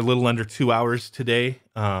streaming for a little under 2 hours today.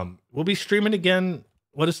 We'll be streaming again.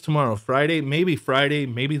 What is tomorrow? Friday, maybe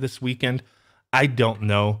this weekend. I don't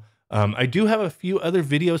know. I do have a few other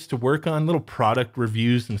videos to work on, little product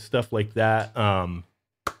reviews and stuff like that. And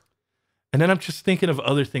then I'm just thinking of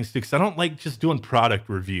other things too, because I don't like just doing product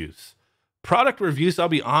reviews. Product reviews, I'll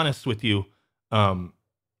be honest with you,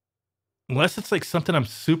 unless it's like something I'm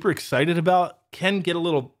super excited about, can get a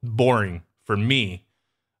little boring for me.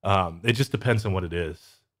 It just depends on what it is.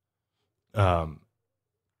 But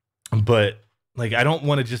like, I don't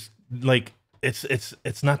want to just like,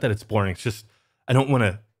 it's not that it's boring. It's just, I don't want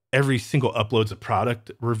to, every single upload's a product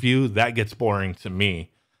review. That gets boring to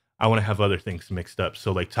me. I want to have other things mixed up.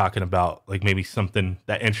 So like talking about like maybe something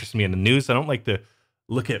that interests me in the news. I don't like to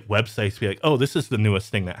look at websites, be like, oh, this is the newest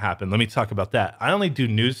thing that happened. Let me talk about that. I only do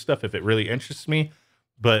news stuff if it really interests me,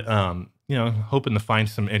 but, you know, hoping to find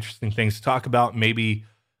some interesting things to talk about, maybe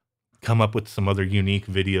come up with some other unique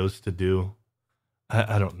videos to do.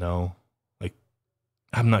 I don't know. Like,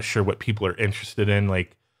 I'm not sure what people are interested in.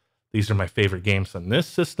 Like, these are my favorite games on this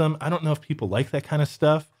system. I don't know if people like that kind of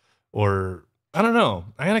stuff, or I don't know.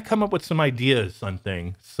 I gotta come up with some ideas on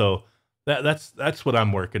things. So that's what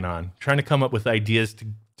I'm working on. Trying to come up with ideas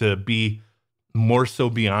to be more so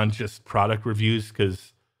beyond just product reviews.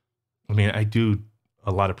 Because I mean, I do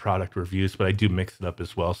a lot of product reviews, but I do mix it up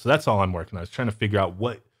as well. So that's all I'm working on. I was trying to figure out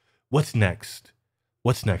what's next.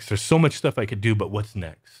 What's next? There's so much stuff I could do, but what's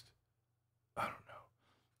next? I don't know.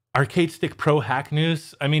 Arcade Stick Pro hack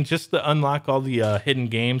news. I mean, just to unlock all the hidden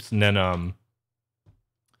games, and then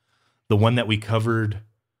the one that we covered,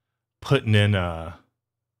 putting in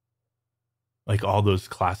like all those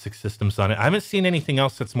classic systems on it. I haven't seen anything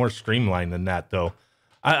else that's more streamlined than that, though.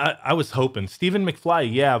 I was hoping Stephen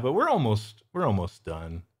McFly, yeah, but we're almost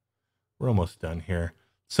done. We're almost done here.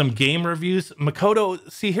 Some game reviews. Makoto,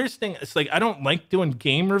 see, here's the thing. It's like I don't like doing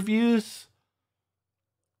game reviews.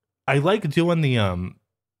 I like doing the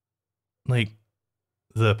like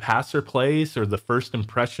the passer plays or the first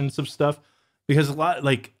impressions of stuff, because a lot,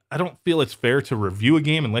 like, I don't feel it's fair to review a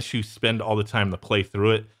game unless you spend all the time to play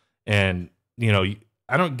through it. And, you know,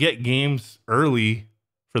 I don't get games early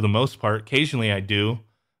for the most part. Occasionally I do,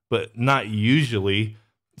 but not usually.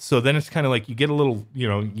 So then it's kind of like you get a little, you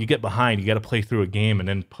know, you get behind. You got to play through a game and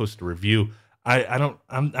then post a review. I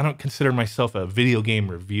don't consider myself a video game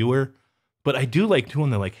reviewer, but I do like doing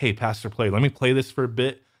the like, hey, pass or play. Let me play this for a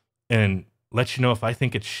bit and let you know if I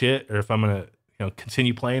think it's shit or if I'm gonna, you know,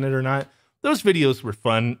 continue playing it or not. Those videos were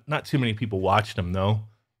fun. Not too many people watched them though.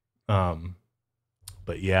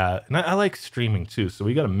 But yeah, and I like streaming too. So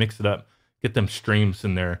we got to mix it up, get them streams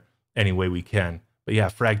in there any way we can. But yeah,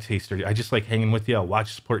 Frag Taster, I just like hanging with you. I'll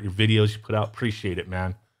watch, support your videos you put out. Appreciate it,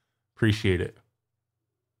 man. Appreciate it.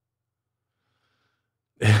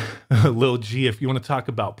 Lil G, if you want to talk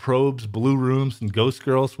about probes, blue rooms, and ghost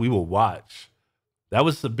girls, we will watch. That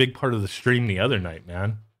was a big part of the stream the other night,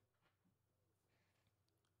 man.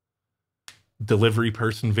 Delivery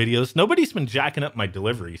person videos. Nobody's been jacking up my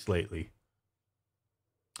deliveries lately.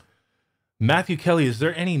 Matthew Kelly, is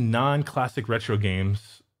there any non-classic retro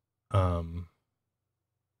games?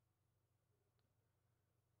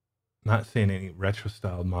 Not saying any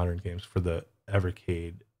retro-styled modern games for the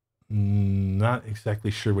Evercade. Not exactly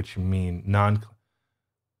sure what you mean.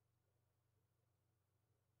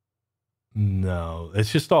 No,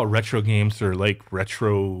 it's just all retro games or like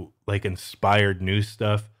retro, like inspired new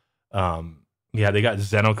stuff. Yeah, they got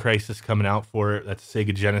Xenocrisis coming out for it. That's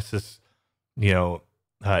Sega Genesis, you know,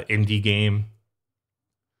 indie game.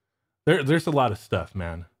 There's a lot of stuff,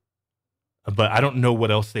 man. But I don't know what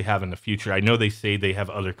else they have in the future. I know they say they have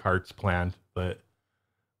other carts planned, but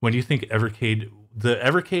when do you think Evercade? The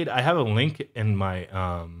Evercade, I have a link in my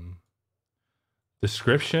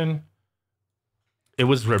description. It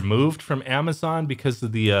was removed from Amazon because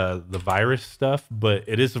of the virus stuff, but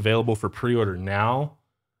it is available for pre-order now.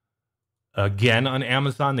 Again on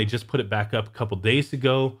Amazon, they just put it back up a couple days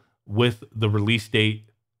ago with the release date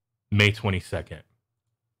May 22nd.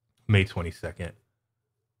 May 22nd.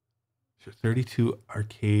 32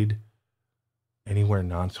 arcade anywhere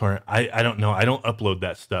non-torrent. I don't know. I don't upload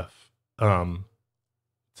that stuff to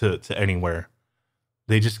anywhere.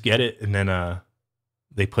 They just get it and then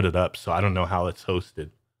they put it up. So I don't know how it's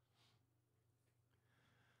hosted.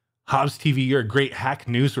 Hobbs TV, you're a great hack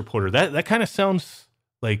news reporter. That kind of sounds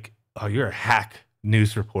like, oh, you're a hack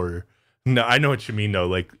news reporter. No, I know what you mean though,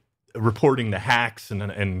 like reporting the hacks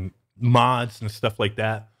and mods and stuff like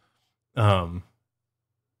that.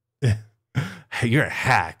 Hey, you're a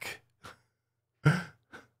hack.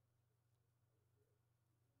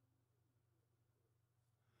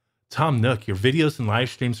 Tom Nook, your videos and live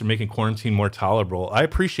streams are making quarantine more tolerable. I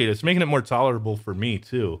appreciate it. It's making it more tolerable for me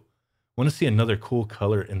too. Want to see another cool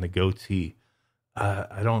color in the goatee.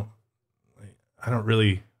 I don't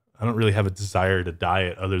really have a desire to dye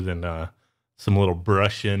it other than some little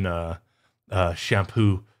brush in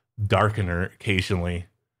shampoo darkener occasionally.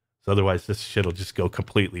 So otherwise this shit will just go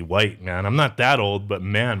completely white, man. I'm not that old, but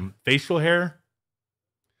man, facial hair,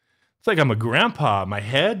 it's like I'm a grandpa. My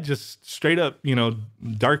head just straight up, you know,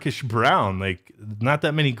 darkish brown, like not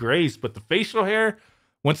that many grays, but the facial hair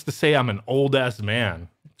wants to say I'm an old ass man.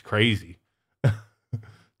 It's crazy.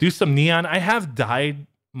 Do some neon. I have dyed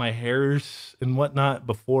my hairs and whatnot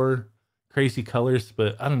before, crazy colors,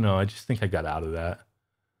 but I don't know. I just think I got out of that.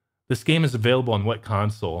 This game is available on what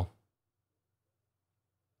console?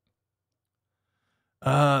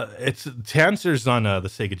 It's Tanser's on the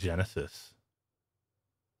Sega Genesis.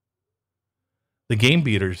 The Game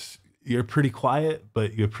Beaters, you're pretty quiet,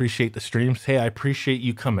 but you appreciate the streams. Hey, I appreciate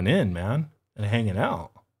you coming in, man, and hanging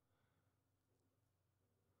out.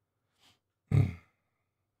 A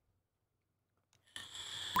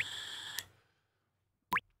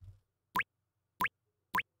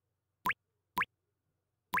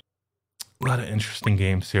lot of interesting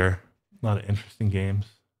games here. A lot of interesting games.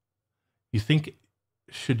 You think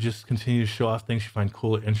should just continue to show off things you find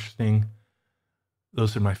cool or interesting?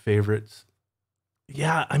 Those are my favorites.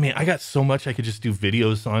 Yeah, I mean, I got so much I could just do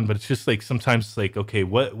videos on, but it's just like sometimes it's like, okay,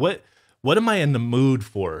 what am I in the mood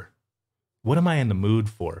for? What am I in the mood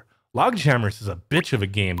for? Logjammers is a bitch of a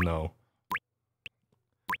game, though.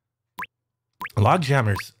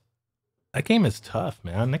 Logjammers, that game is tough,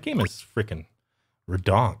 man. That game is freaking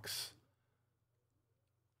redonks.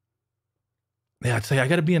 Yeah, I'd say I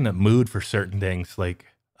got to be in the mood for certain things. Like,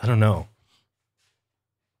 I don't know.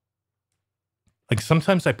 Like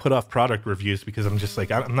sometimes I put off product reviews because I'm just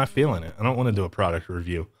like, I'm not feeling it. I don't want to do a product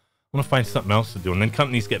review. I want to find something else to do. And then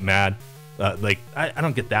companies get mad. Like, I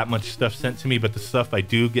don't get that much stuff sent to me, but the stuff I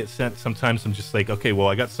do get sent, sometimes I'm just like, okay, well,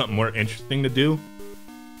 I got something more interesting to do.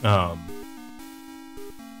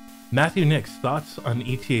 Matthew Nix, thoughts on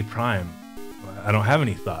ETA Prime? I don't have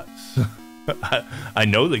any thoughts. I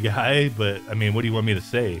know the guy, but I mean, what do you want me to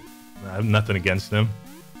say? I have nothing against him.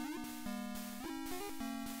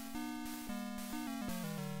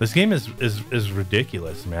 This game is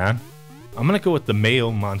ridiculous, man. I'm gonna go with the Mayo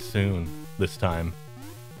Monsoon this time.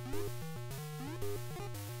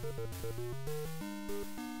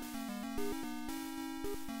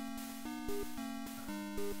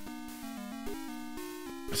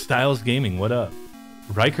 Styles Gaming, what up?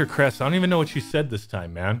 Riker Crest, I don't even know what you said this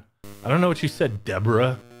time, man. I don't know what you said,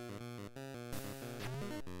 Deborah.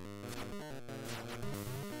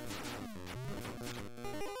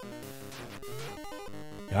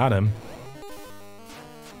 Got him.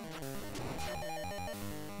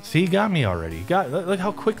 See, he got me already. Look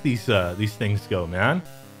how quick these things go, man.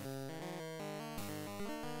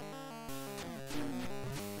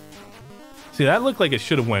 See, that looked like it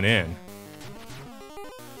should have went in.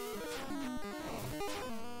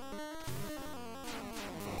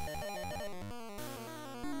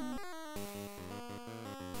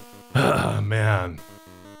 Oh, man.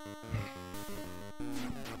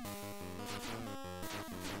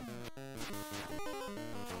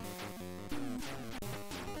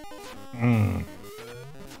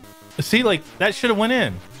 See, like, that should have went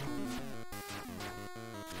in.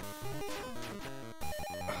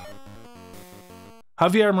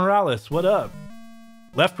 Javier Morales, what up?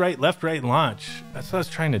 Left, right, launch. That's what I was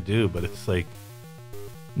trying to do, but it's like,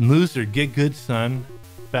 loser, get good, son.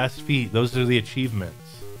 Fast feet, those are the achievements.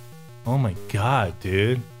 Oh my god,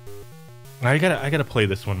 dude. I gotta play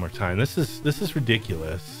this one more time. This is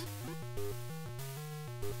ridiculous.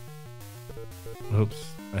 Oops,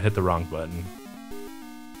 I hit the wrong button.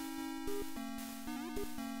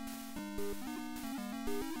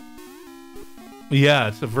 Yeah,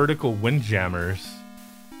 it's the vertical windjammers.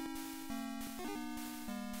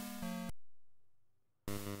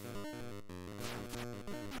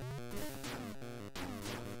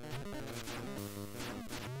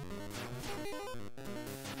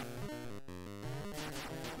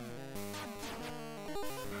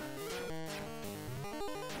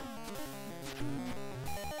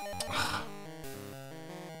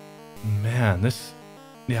 Man, this...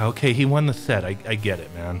 Yeah, okay, he won the set. I get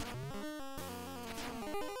it, man.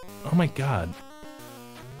 Oh my god.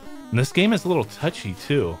 And this game is a little touchy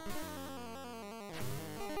too.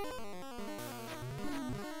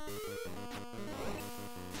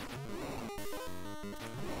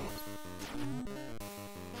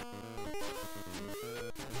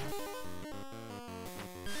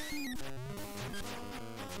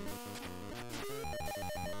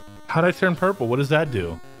 How'd I turn purple? What does that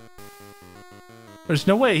do? There's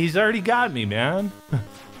no way. He's already got me, man.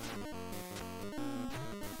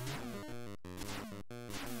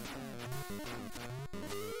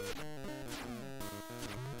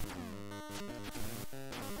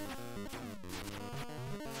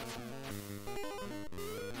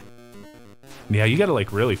 Yeah, you gotta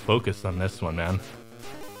like really focus on this one, man.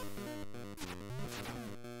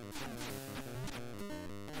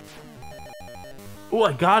 Oh,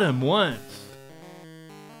 I got him once.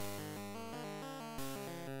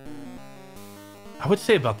 I would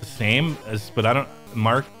say about the same as, but I don't.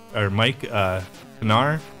 Mike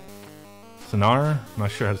Sinar. I'm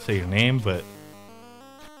not sure how to say your name, but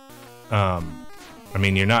I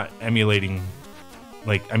mean, you're not emulating.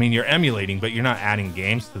 Like, I mean, you're emulating, but you're not adding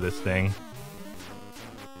games to this thing.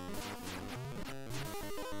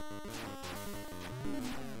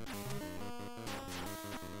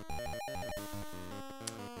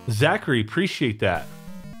 Zachary, appreciate that.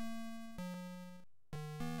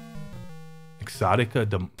 Exotica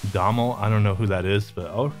Dommel, I don't know who that is, but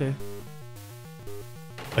okay.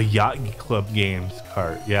 A Yacht Club Games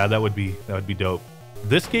cart. Yeah, that would be dope.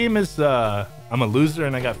 This game is I'm a loser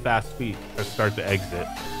and I got fast feet. I start to exit.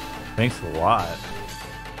 Thanks a lot.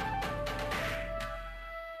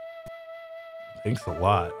 Thanks a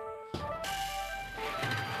lot.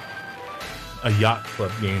 A Yacht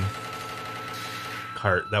Club Game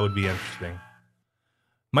cart. That would be interesting.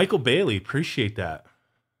 Michael Bailey, appreciate that.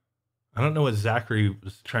 I don't know what Zachary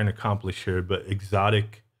was trying to accomplish here, but Exotica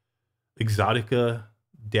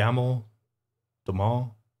Damal.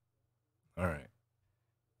 All right.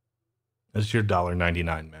 That's your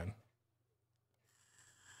 $1.99, man.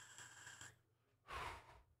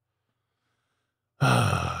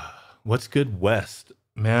 What's good, West?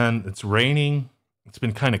 Man, it's raining. It's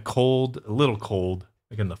been kind of cold, a little cold,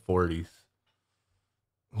 like in the 40s.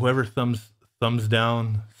 Whoever thumbs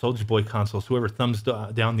down, Soulja Boy consoles, whoever thumbs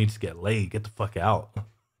down needs to get laid. Get the fuck out.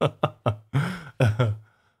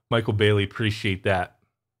 Michael Bailey, appreciate that.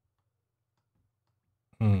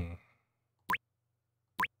 I'm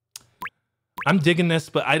digging this,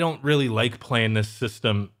 but I don't really like playing this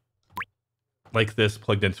system like this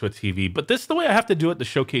plugged into a TV. But this is the way I have to do it to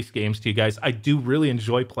showcase games to you guys. I do really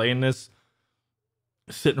enjoy playing this,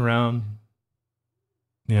 sitting around,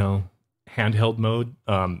 you know, handheld mode.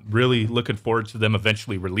 Really looking forward to them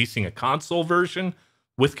eventually releasing a console version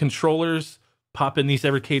with controllers, pop in these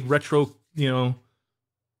Evercade Retro, you know,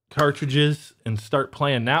 cartridges and start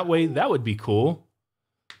playing that way. That would be cool.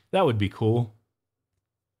 That would be cool.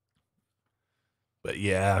 But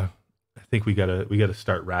yeah, I think we gotta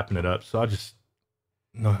start wrapping it up. So I'll just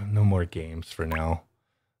no more games for now.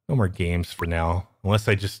 No more games for now. Unless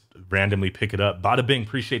I just randomly pick it up. Bada bing,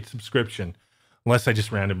 appreciate the subscription. Unless I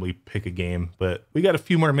just randomly pick a game. But we got a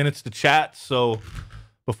few more minutes to chat. So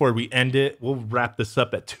before we end it, we'll wrap this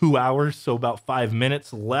up at 2 hours. So about 5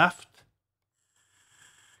 minutes left.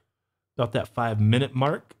 About that 5-minute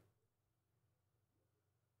mark.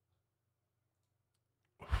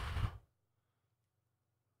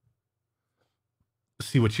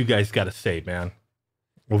 See what you guys got to say, man.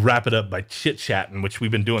 We'll wrap it up by chit-chatting, which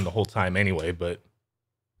we've been doing the whole time anyway, but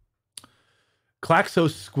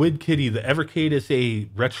Klaxos Squid Kitty, the Evercade is a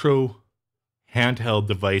retro handheld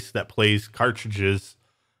device that plays cartridges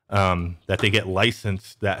that they get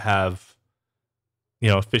licensed that have, you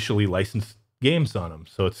know, officially licensed games on them.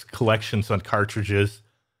 So it's collections on cartridges.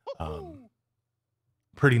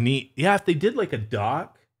 Pretty neat. Yeah, if they did like a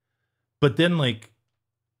dock, but then like,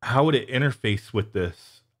 how would it interface with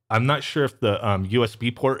this? I'm not sure if the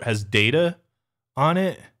USB port has data on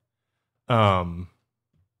it. I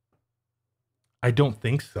don't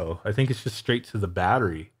think so. I think it's just straight to the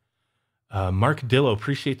battery. Mark Dillo,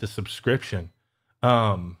 appreciate the subscription.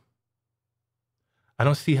 I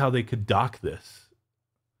don't see how they could dock this.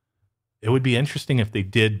 It would be interesting if they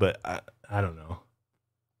did, but I don't know.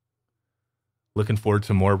 Looking forward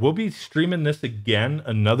to more. We'll be streaming this again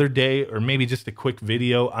another day, or maybe just a quick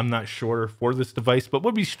video. I'm not sure for this device, but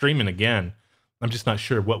we'll be streaming again. I'm just not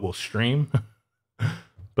sure what we'll stream,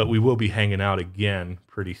 but we will be hanging out again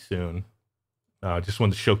pretty soon. Just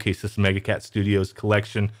wanted to showcase this Mega Cat Studios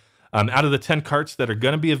collection. Out of the 10 carts that are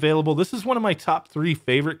going to be available, this is one of my top 3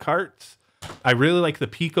 favorite carts. I really like the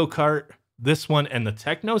Pico cart, this one, and the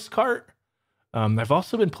Technos cart. I've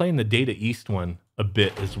also been playing the Data East one a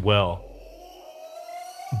bit as well.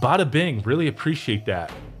 Bada bing, really appreciate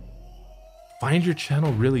that. Find your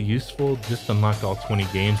channel really useful. Just unlock all 20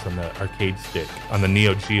 games on the arcade stick, on the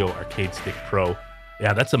Neo Geo Arcade Stick Pro.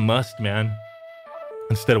 Yeah, that's a must, man.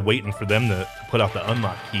 Instead of waiting for them to put out the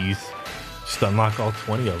unlock keys, just unlock all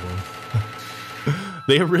 20 of them.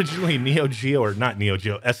 They originally Neo Geo, or not Neo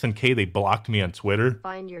Geo, SNK, they blocked me on Twitter.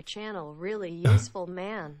 Find your channel really useful,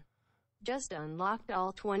 man. Just unlocked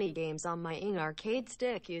all 20 games on my arcade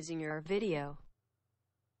stick using your video.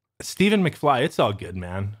 Stephen McFly, it's all good,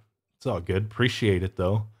 man. It's all good. Appreciate it,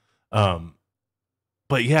 though.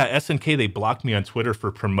 But yeah, SNK, they blocked me on Twitter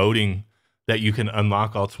for promoting that you can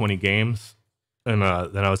unlock all 20 games. And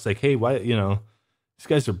then I was like, hey, why, you know, these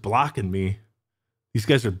guys are blocking me. These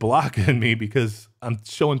guys are blocking me because I'm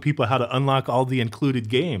showing people how to unlock all the included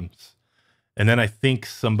games. And then I think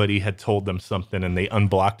somebody had told them something and they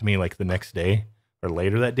unblocked me like the next day or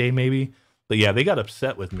later that day, maybe. But yeah, they got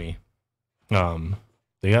upset with me.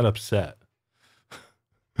 They got upset.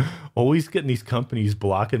 Always getting these companies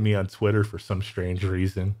blocking me on Twitter for some strange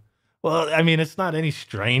reason. Well, I mean, it's not any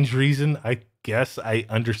strange reason. I guess I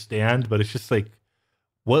understand, but it's just like,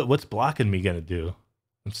 what's blocking me gonna do?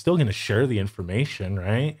 I'm still gonna share the information,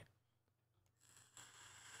 right?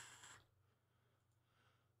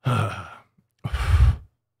 But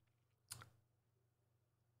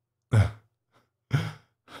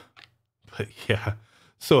yeah.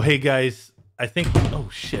 So hey guys, I think, oh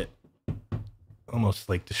shit. Almost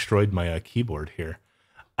like destroyed my keyboard here.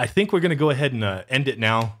 I think we're going to go ahead and end it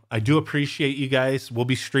now. I do appreciate you guys. We'll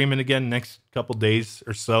be streaming again next couple days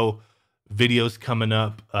or so. Videos coming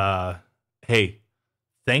up. Hey,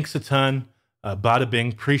 thanks a ton. Bada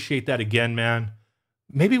bing. Appreciate that again, man.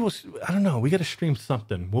 Maybe we'll, I don't know. We got to stream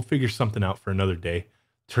something. We'll figure something out for another day.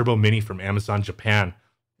 Turbo Mini from Amazon Japan.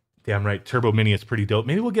 Damn right. Turbo Mini is pretty dope.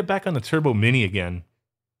 Maybe we'll get back on the Turbo Mini again.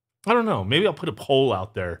 I don't know. Maybe I'll put a poll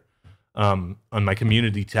out there on my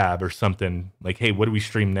community tab or something, like, hey, what do we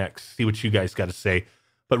stream next? See what you guys got to say.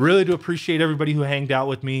 But really do appreciate everybody who hanged out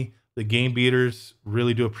with me. The Game Beaters,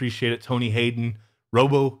 really do appreciate it. Tony Hayden,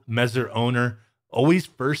 Robo Mezzer owner, always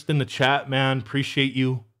first in the chat, man. Appreciate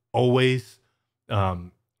you always.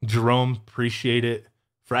 Jerome, appreciate it.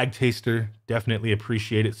 Frag Taster, definitely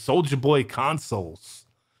appreciate it. Soldier Boy Consoles,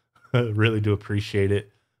 really do appreciate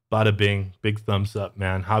it. Bada bing, big thumbs up,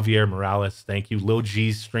 man. Javier Morales, thank you. Lil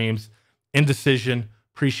G's streams, Indecision,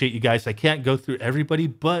 appreciate you guys. I can't go through everybody,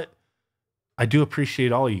 but I do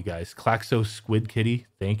appreciate all you guys. Claxo Squid Kitty,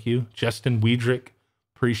 thank you. Justin Weidrich,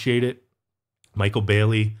 appreciate it. Michael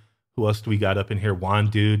Bailey, who else do we got up in here? Juan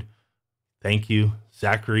Dude, thank you.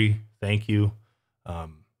 Zachary, thank you. A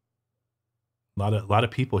lot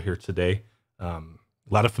of people here today. A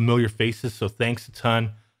lot of familiar faces, so thanks a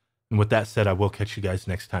ton. And with that said, I will catch you guys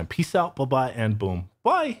next time. Peace out, bye-bye, and boom.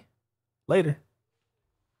 Bye. Later.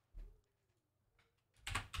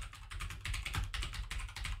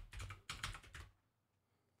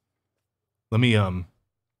 Let me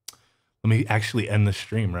actually end the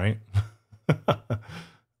stream, right?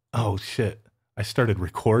 Oh shit. I started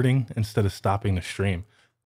recording instead of stopping the stream.